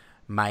Gurley.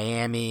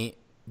 Miami.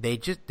 They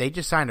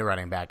just signed a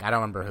running back. I don't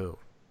remember who,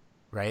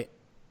 right?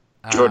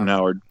 Jordan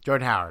Howard.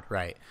 Jordan Howard,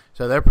 right.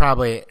 So they're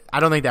probably –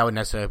 I don't think that would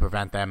necessarily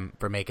prevent them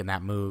from making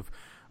that move,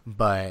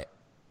 but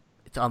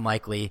it's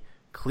unlikely.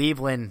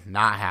 Cleveland,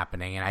 not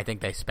happening, and I think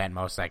they spent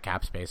most of that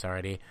cap space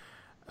already.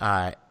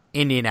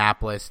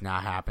 Indianapolis,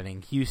 not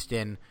happening.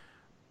 Houston,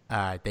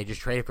 they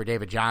just traded for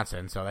David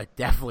Johnson, so that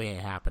definitely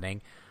ain't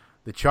happening.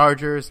 The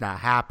Chargers,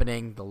 not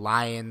happening. The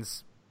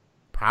Lions,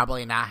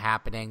 probably not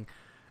happening.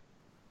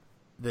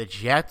 The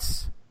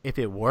Jets, if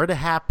it were to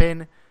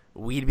happen,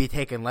 we'd be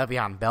taking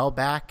Le'Veon Bell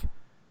back,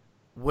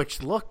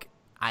 which, look,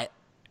 I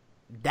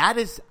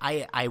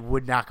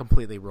would not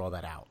completely rule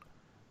that out.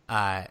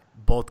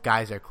 Both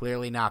guys are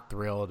clearly not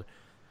thrilled.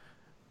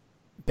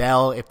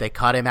 Bell, if they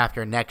cut him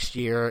after next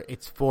year,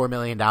 it's $4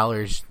 million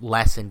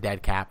less in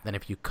dead cap than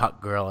if you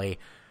cut Gurley.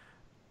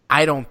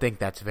 I don't think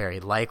that's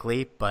very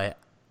likely, but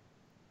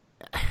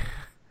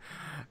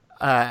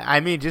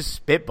I mean,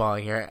 just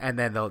spitballing here. And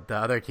then the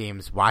other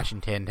teams,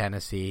 Washington,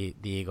 Tennessee,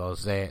 the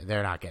Eagles,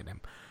 they're not getting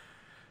him.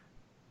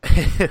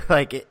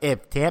 Like,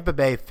 if Tampa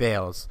Bay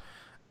fails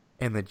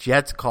and the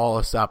Jets call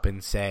us up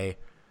and say,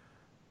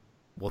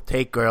 we'll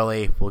take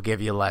Gurley, we'll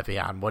give you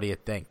Le'Veon, what do you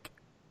think?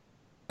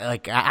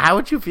 Like, how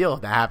would you feel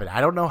if that happened?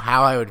 I don't know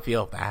how I would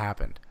feel if that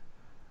happened.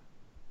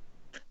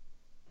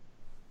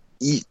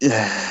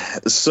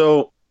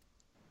 So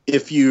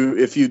if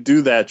you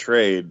do that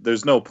trade,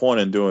 there's no point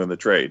in doing the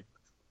trade,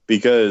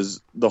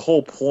 because the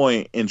whole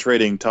point in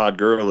trading Todd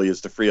Gurley is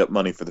to free up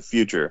money for the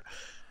future.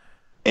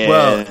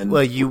 And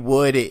well, you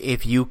would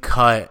if you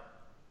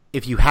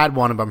had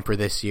one of them for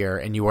this year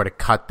and you were to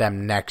cut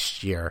them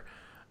next year.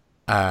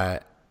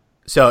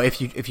 So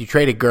if you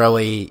traded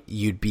Gurley,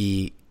 you'd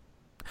be,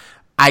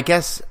 I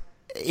guess,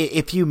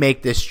 if you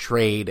make this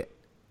trade,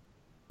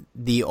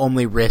 the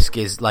only risk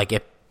is, like,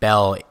 if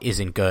Bell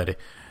isn't good,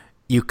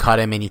 you cut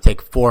him and you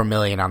take $4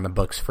 million on the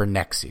books for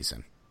next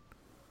season.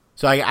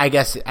 So I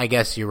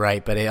guess you're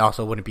right, but it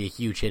also wouldn't be a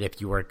huge hit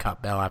if you were to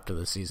cut Bell after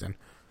the season.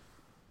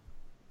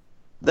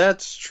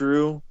 That's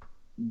true,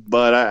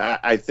 but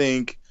I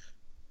think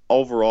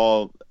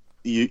overall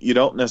you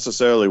don't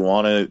necessarily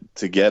want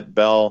to get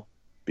Bell,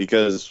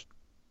 because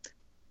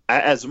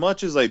as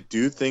much as I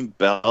do think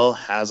Bell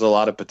has a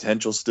lot of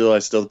potential still, I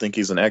still think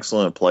he's an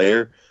excellent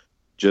player.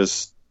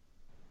 Just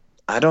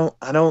I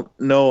don't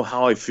know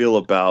how I feel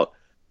about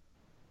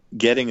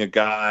getting a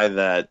guy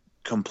that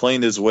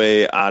complained his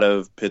way out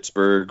of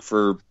Pittsburgh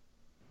for,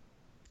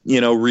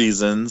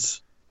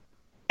 reasons,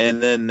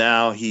 and then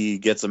now he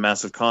gets a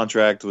massive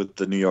contract with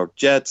the New York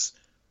Jets,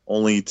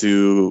 only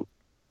to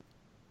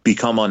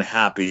become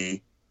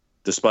unhappy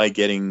despite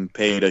getting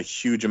paid a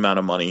huge amount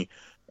of money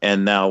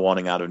and now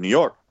wanting out of New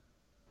York.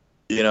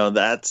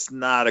 That's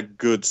not a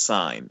good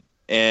sign.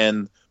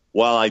 And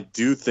while I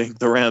do think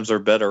the Rams are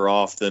better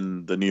off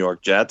than the New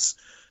York Jets,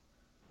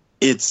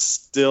 it's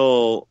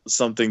still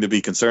something to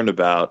be concerned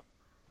about,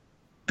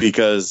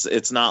 because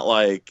it's not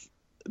like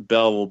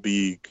Bell will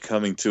be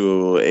coming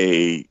to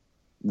a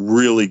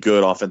really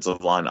good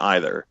offensive line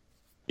either,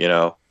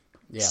 Yeah.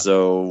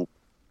 So,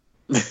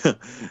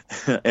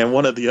 and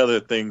one of the other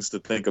things to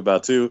think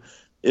about too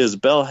is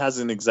Bell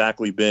hasn't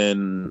exactly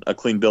been a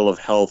clean bill of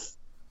health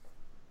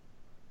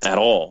at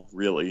all,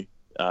 really.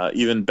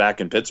 Even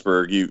back in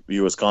Pittsburgh, he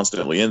was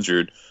constantly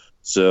injured.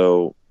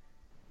 So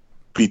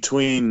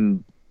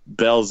between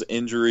Bell's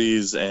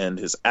injuries and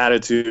his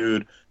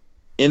attitude,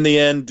 in the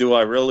end, do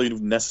I really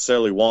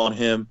necessarily want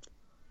him?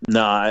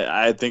 No,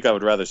 I think I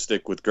would rather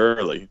stick with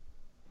Gurley.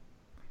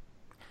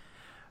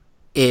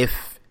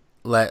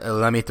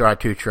 Let me throw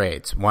out two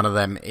trades. One of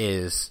them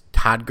is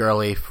Todd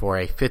Gurley for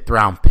a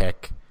 5th-round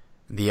pick.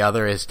 The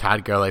other is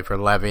Todd Gurley for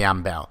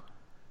Le'Veon Bell.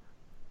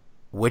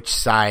 Which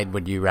side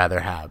would you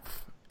rather have?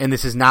 And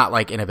this is not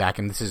like in a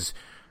vacuum. This is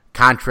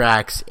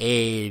contracts,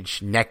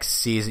 age, next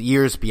season,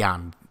 years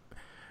beyond.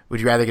 Would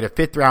you rather get a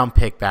 5th-round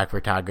pick back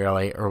for Todd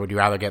Gurley, or would you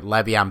rather get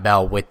Le'Veon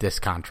Bell with this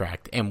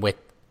contract and with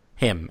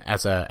him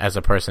as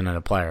a person and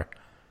a player?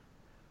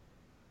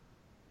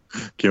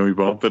 Can we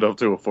bump it up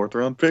to a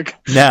 4th-round pick?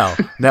 No,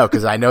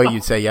 because I know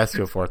you'd say yes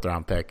to a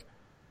 4th-round pick.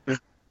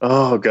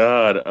 Oh,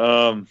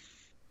 God.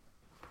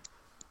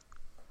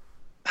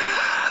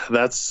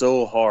 That's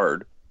so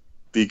hard,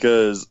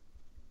 because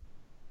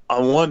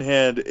on one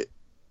hand,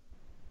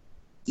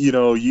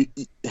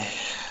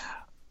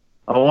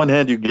 on one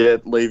hand you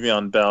get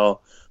Le'Veon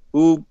Bell,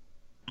 who,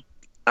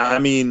 I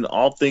mean,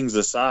 all things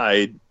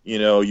aside,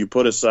 you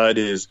put aside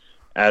his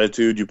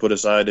attitude, you put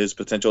aside his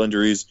potential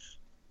injuries.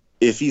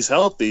 If he's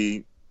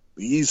healthy,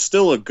 he's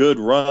still a good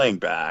running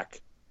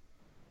back.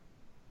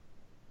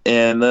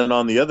 And then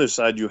on the other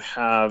side, you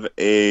have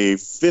a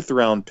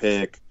 5th-round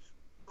pick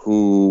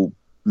who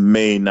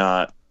may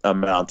not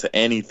amount to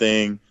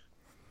anything,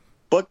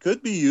 but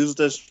could be used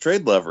as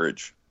trade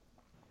leverage.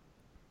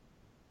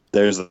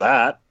 There's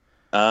that.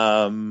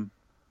 I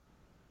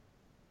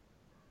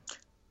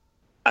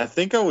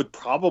think I would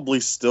probably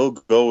still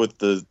go with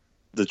the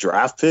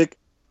draft pick,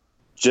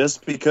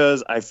 just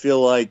because I feel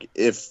like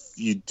if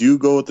you do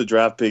go with the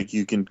draft pick,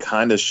 you can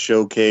kind of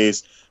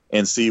showcase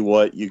and see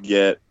what you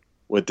get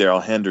with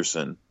Darrell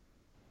Henderson.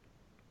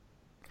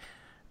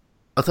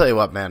 I'll tell you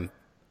what, man.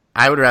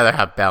 I would rather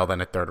have Bell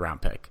than a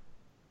 3rd-round pick.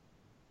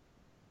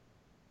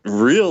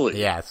 Really?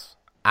 Yes.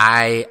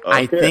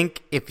 I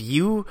think if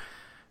you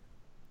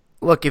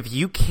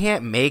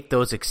can't make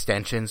those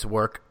extensions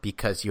work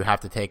because you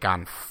have to take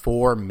on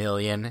 $4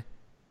 million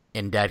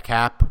in dead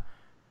cap,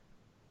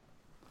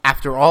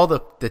 after all the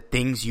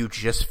things you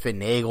just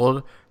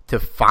finagled to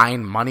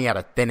find money out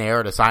of thin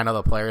air to sign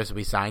other players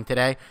we signed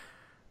today,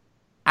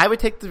 I would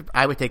take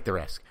the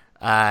risk.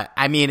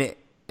 I mean,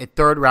 a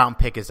 3rd-round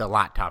pick is a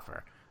lot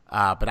tougher,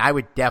 but I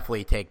would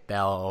definitely take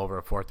Bell over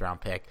a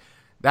 4th-round pick.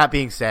 That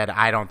being said,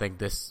 I don't think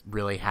this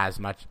really has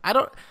much. I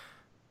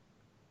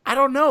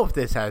don't know if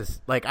this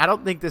has, I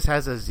don't think this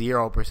has a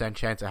 0%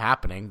 chance of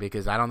happening,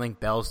 because I don't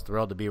think Bell's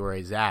thrilled to be where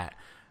he's at.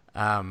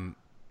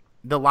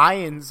 the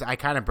Lions, I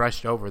kind of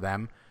brushed over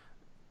them.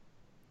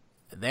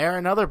 They're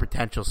another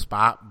potential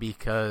spot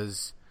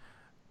because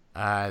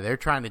they're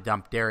trying to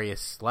dump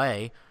Darius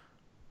Slay,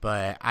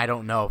 but I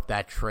don't know if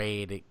that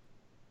trade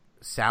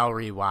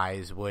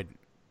salary-wise would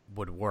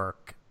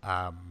work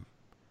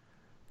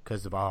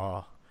because of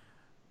all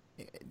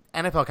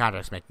NFL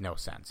contracts make no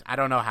sense. I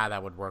don't know how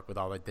that would work with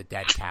all the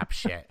dead cap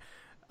shit.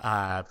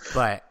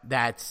 But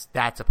that's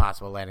a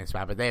possible landing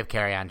spot. But they have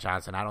Kerryon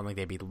Johnson. I don't think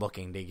they'd be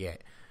looking to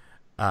get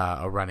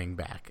a running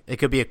back. It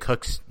could be a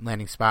Cook's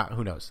landing spot.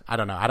 Who knows? I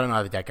don't know. I don't know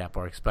how the dead cap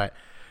works. But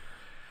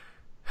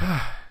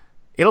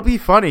it'll be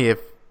funny if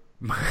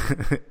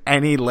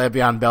any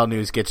Le'Veon Bell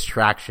news gets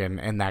traction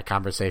and that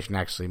conversation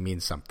actually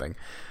means something.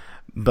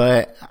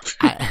 But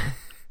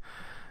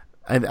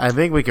I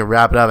think we can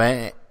wrap it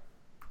up.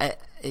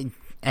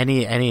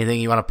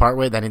 Anything you want to part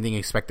with? Anything you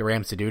expect the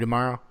Rams to do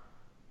tomorrow?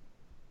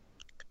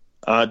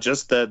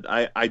 Just that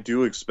I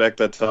do expect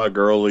that Todd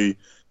Gurley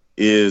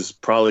is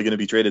probably going to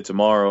be traded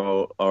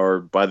tomorrow or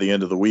by the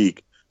end of the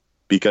week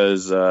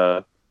because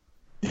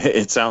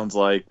it sounds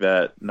like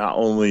that not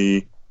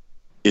only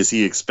is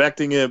he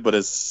expecting it, but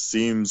it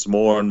seems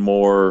more and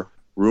more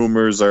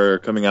rumors are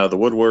coming out of the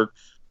woodwork.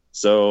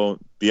 So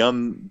be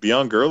on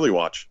Gurley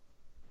watch.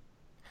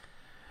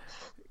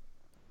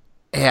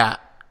 Yeah,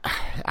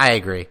 I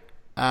agree.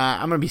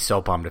 I'm gonna be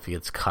so bummed if he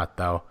gets cut,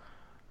 though.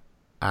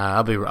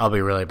 I'll be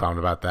really bummed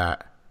about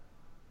that.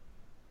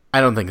 I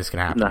don't think it's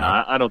gonna happen.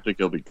 Nah, I don't think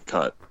he'll be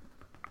cut.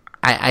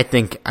 I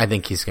think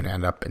he's gonna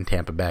end up in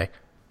Tampa Bay.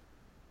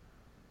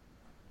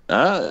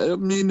 I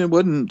mean, it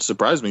wouldn't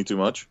surprise me too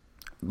much.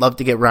 Love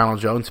to get Ronald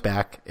Jones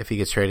back if he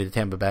gets traded to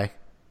Tampa Bay.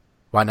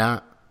 Why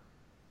not?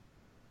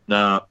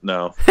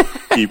 No.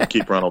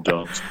 Keep Ronald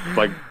Jones.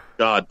 By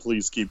God,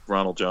 please keep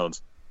Ronald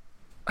Jones.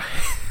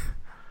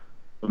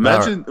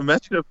 Imagine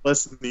if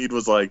Les Snead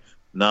was like,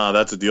 nah,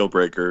 that's a deal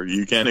breaker.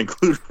 You can't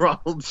include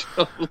Ronald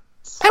Jones.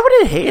 I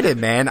wouldn't hate it,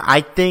 man. I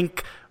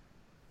think,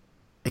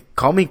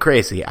 call me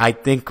crazy, I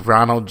think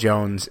Ronald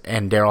Jones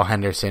and Darrell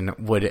Henderson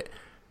would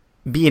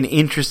be an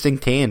interesting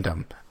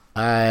tandem.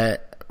 You're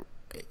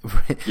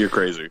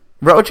crazy.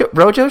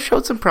 Rojo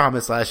showed some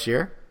promise last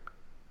year.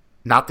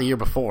 Not the year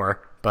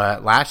before,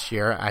 but last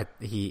year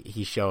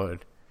he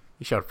showed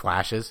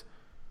flashes.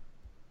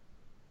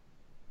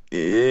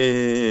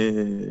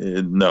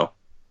 No.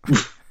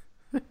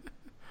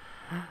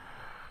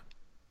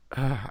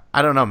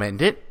 I don't know, man.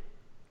 God,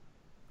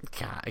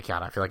 I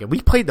feel like it.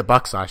 We played the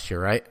Bucs last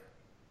year, right?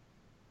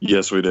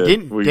 Yes, we did.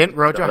 Didn't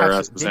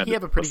Rojo didn't he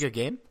have a pretty good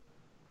game?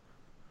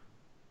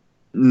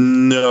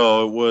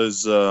 No, it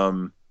was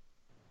the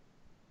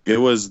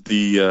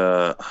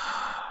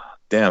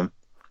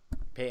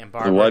Peyton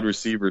Barber, the wide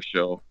receiver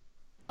show.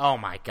 Oh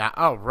my God!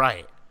 Oh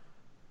right.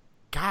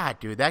 God,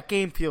 dude, that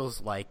game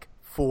feels like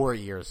 4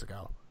 years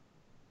ago.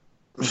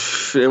 It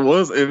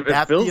feels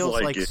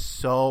like it.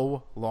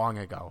 So long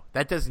ago.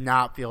 That does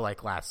not feel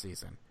like last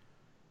season.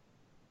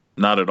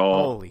 Not at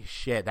all. Holy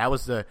shit. That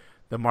was the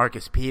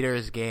Marcus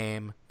Peters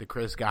game, the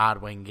Chris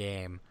Godwin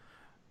game.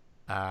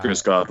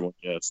 Chris Godwin,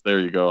 yes. There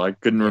you go. I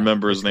couldn't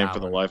remember his name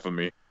Godwin. for the life of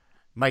me.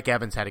 Mike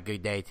Evans had a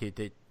good day, too.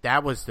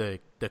 That was the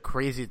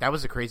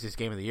craziest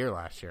game of the year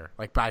last year,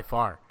 like by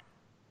far.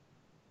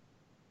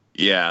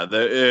 Yeah,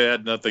 it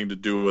had nothing to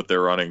do with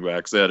their running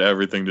backs. It had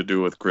everything to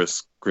do with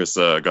Chris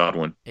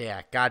Godwin.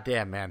 Yeah,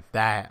 goddamn, man.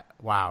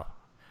 Wow.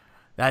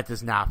 That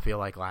does not feel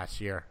like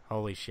last year.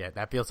 Holy shit.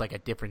 That feels like a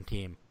different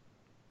team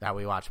that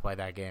we watched play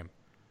that game.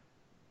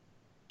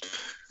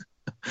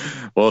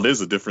 Well, it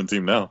is a different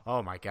team now.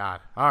 Oh, my God.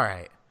 All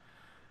right.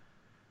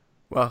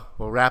 Well,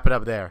 we'll wrap it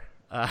up there.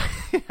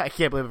 I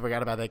can't believe I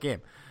forgot about that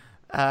game.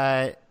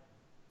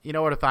 You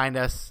know where to find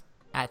us.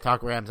 At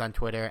Talk Rams on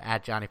Twitter,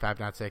 at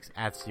Johnny506,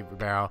 at Steve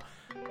Ribeiro.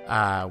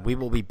 We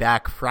will be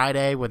back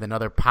Friday with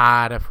another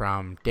pod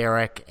from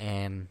Derek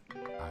and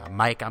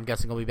Mike. I'm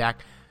guessing will be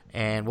back.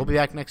 And we'll be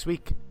back next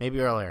week,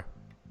 maybe earlier.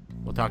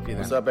 We'll talk to you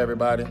then. What's up,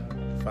 everybody?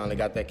 Finally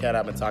got that cat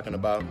I've been talking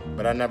about,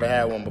 but I never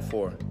had one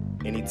before.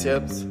 Any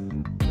tips?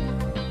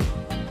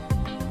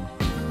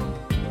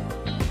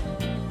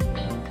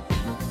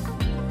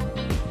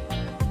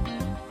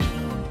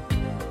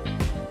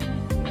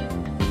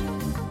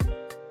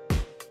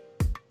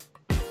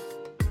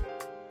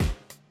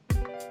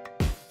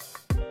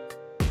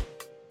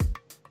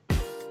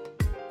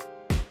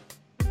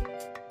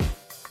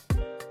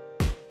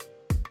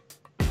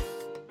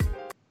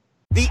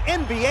 The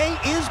NBA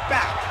is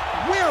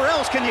back. Where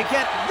else can you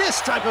get this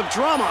type of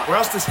drama? Where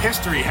else does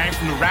history hang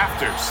from the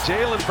rafters?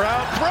 Jaylen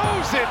Brown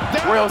throws it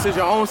down. Where else is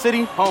your own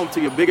city home to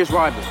your biggest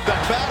rival? The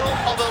battle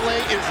of the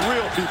lane is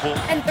real, people.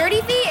 And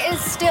 30 feet is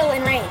still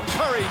in range.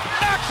 Curry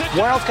knocks it.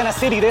 Where else can a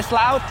city this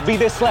loud be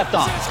this slept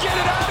on? Let's get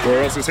it out.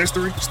 Where else is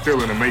history still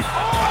in the making?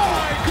 Oh,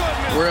 my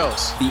goodness. Where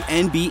else? The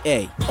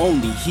NBA,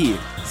 only here.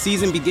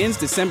 Season begins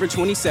December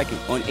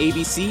 22nd on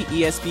ABC,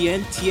 ESPN,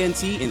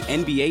 TNT, and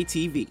NBA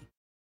TV.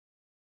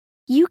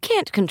 You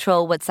can't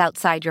control what's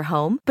outside your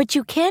home, but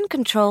you can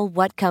control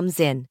what comes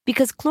in.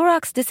 Because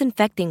Clorox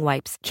disinfecting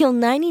wipes kill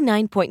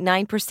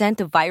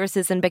 99.9% of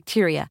viruses and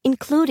bacteria,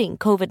 including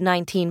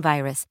COVID-19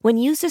 virus, when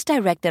used as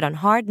directed on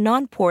hard,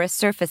 non-porous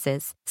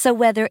surfaces. So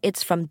whether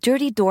it's from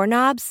dirty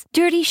doorknobs,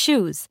 dirty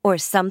shoes, or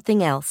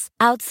something else,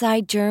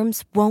 outside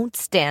germs won't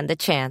stand a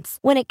chance.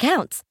 When it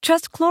counts,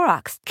 trust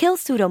Clorox. Kill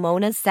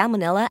Pseudomonas,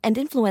 Salmonella, and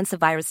influenza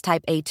virus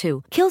type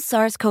A2. Kill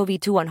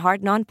SARS-CoV-2 on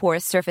hard,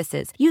 non-porous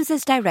surfaces. Use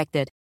as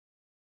directed.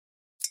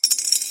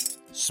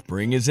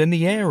 Spring is in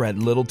the air at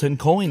Littleton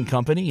Coin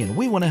Company, and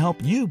we want to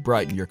help you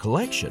brighten your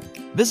collection.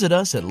 Visit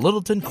us at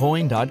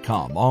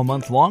littletoncoin.com all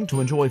month long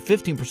to enjoy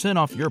 15%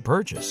 off your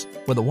purchase.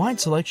 With a wide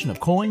selection of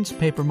coins,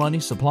 paper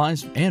money,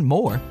 supplies, and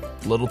more,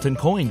 Littleton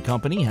Coin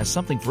Company has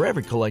something for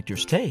every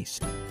collector's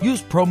taste.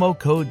 Use promo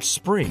code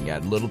SPRING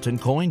at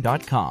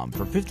littletoncoin.com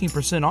for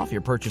 15% off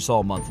your purchase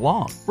all month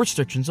long.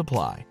 Restrictions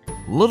apply.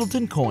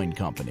 Littleton Coin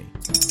Company.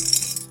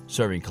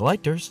 Serving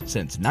collectors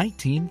since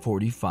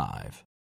 1945.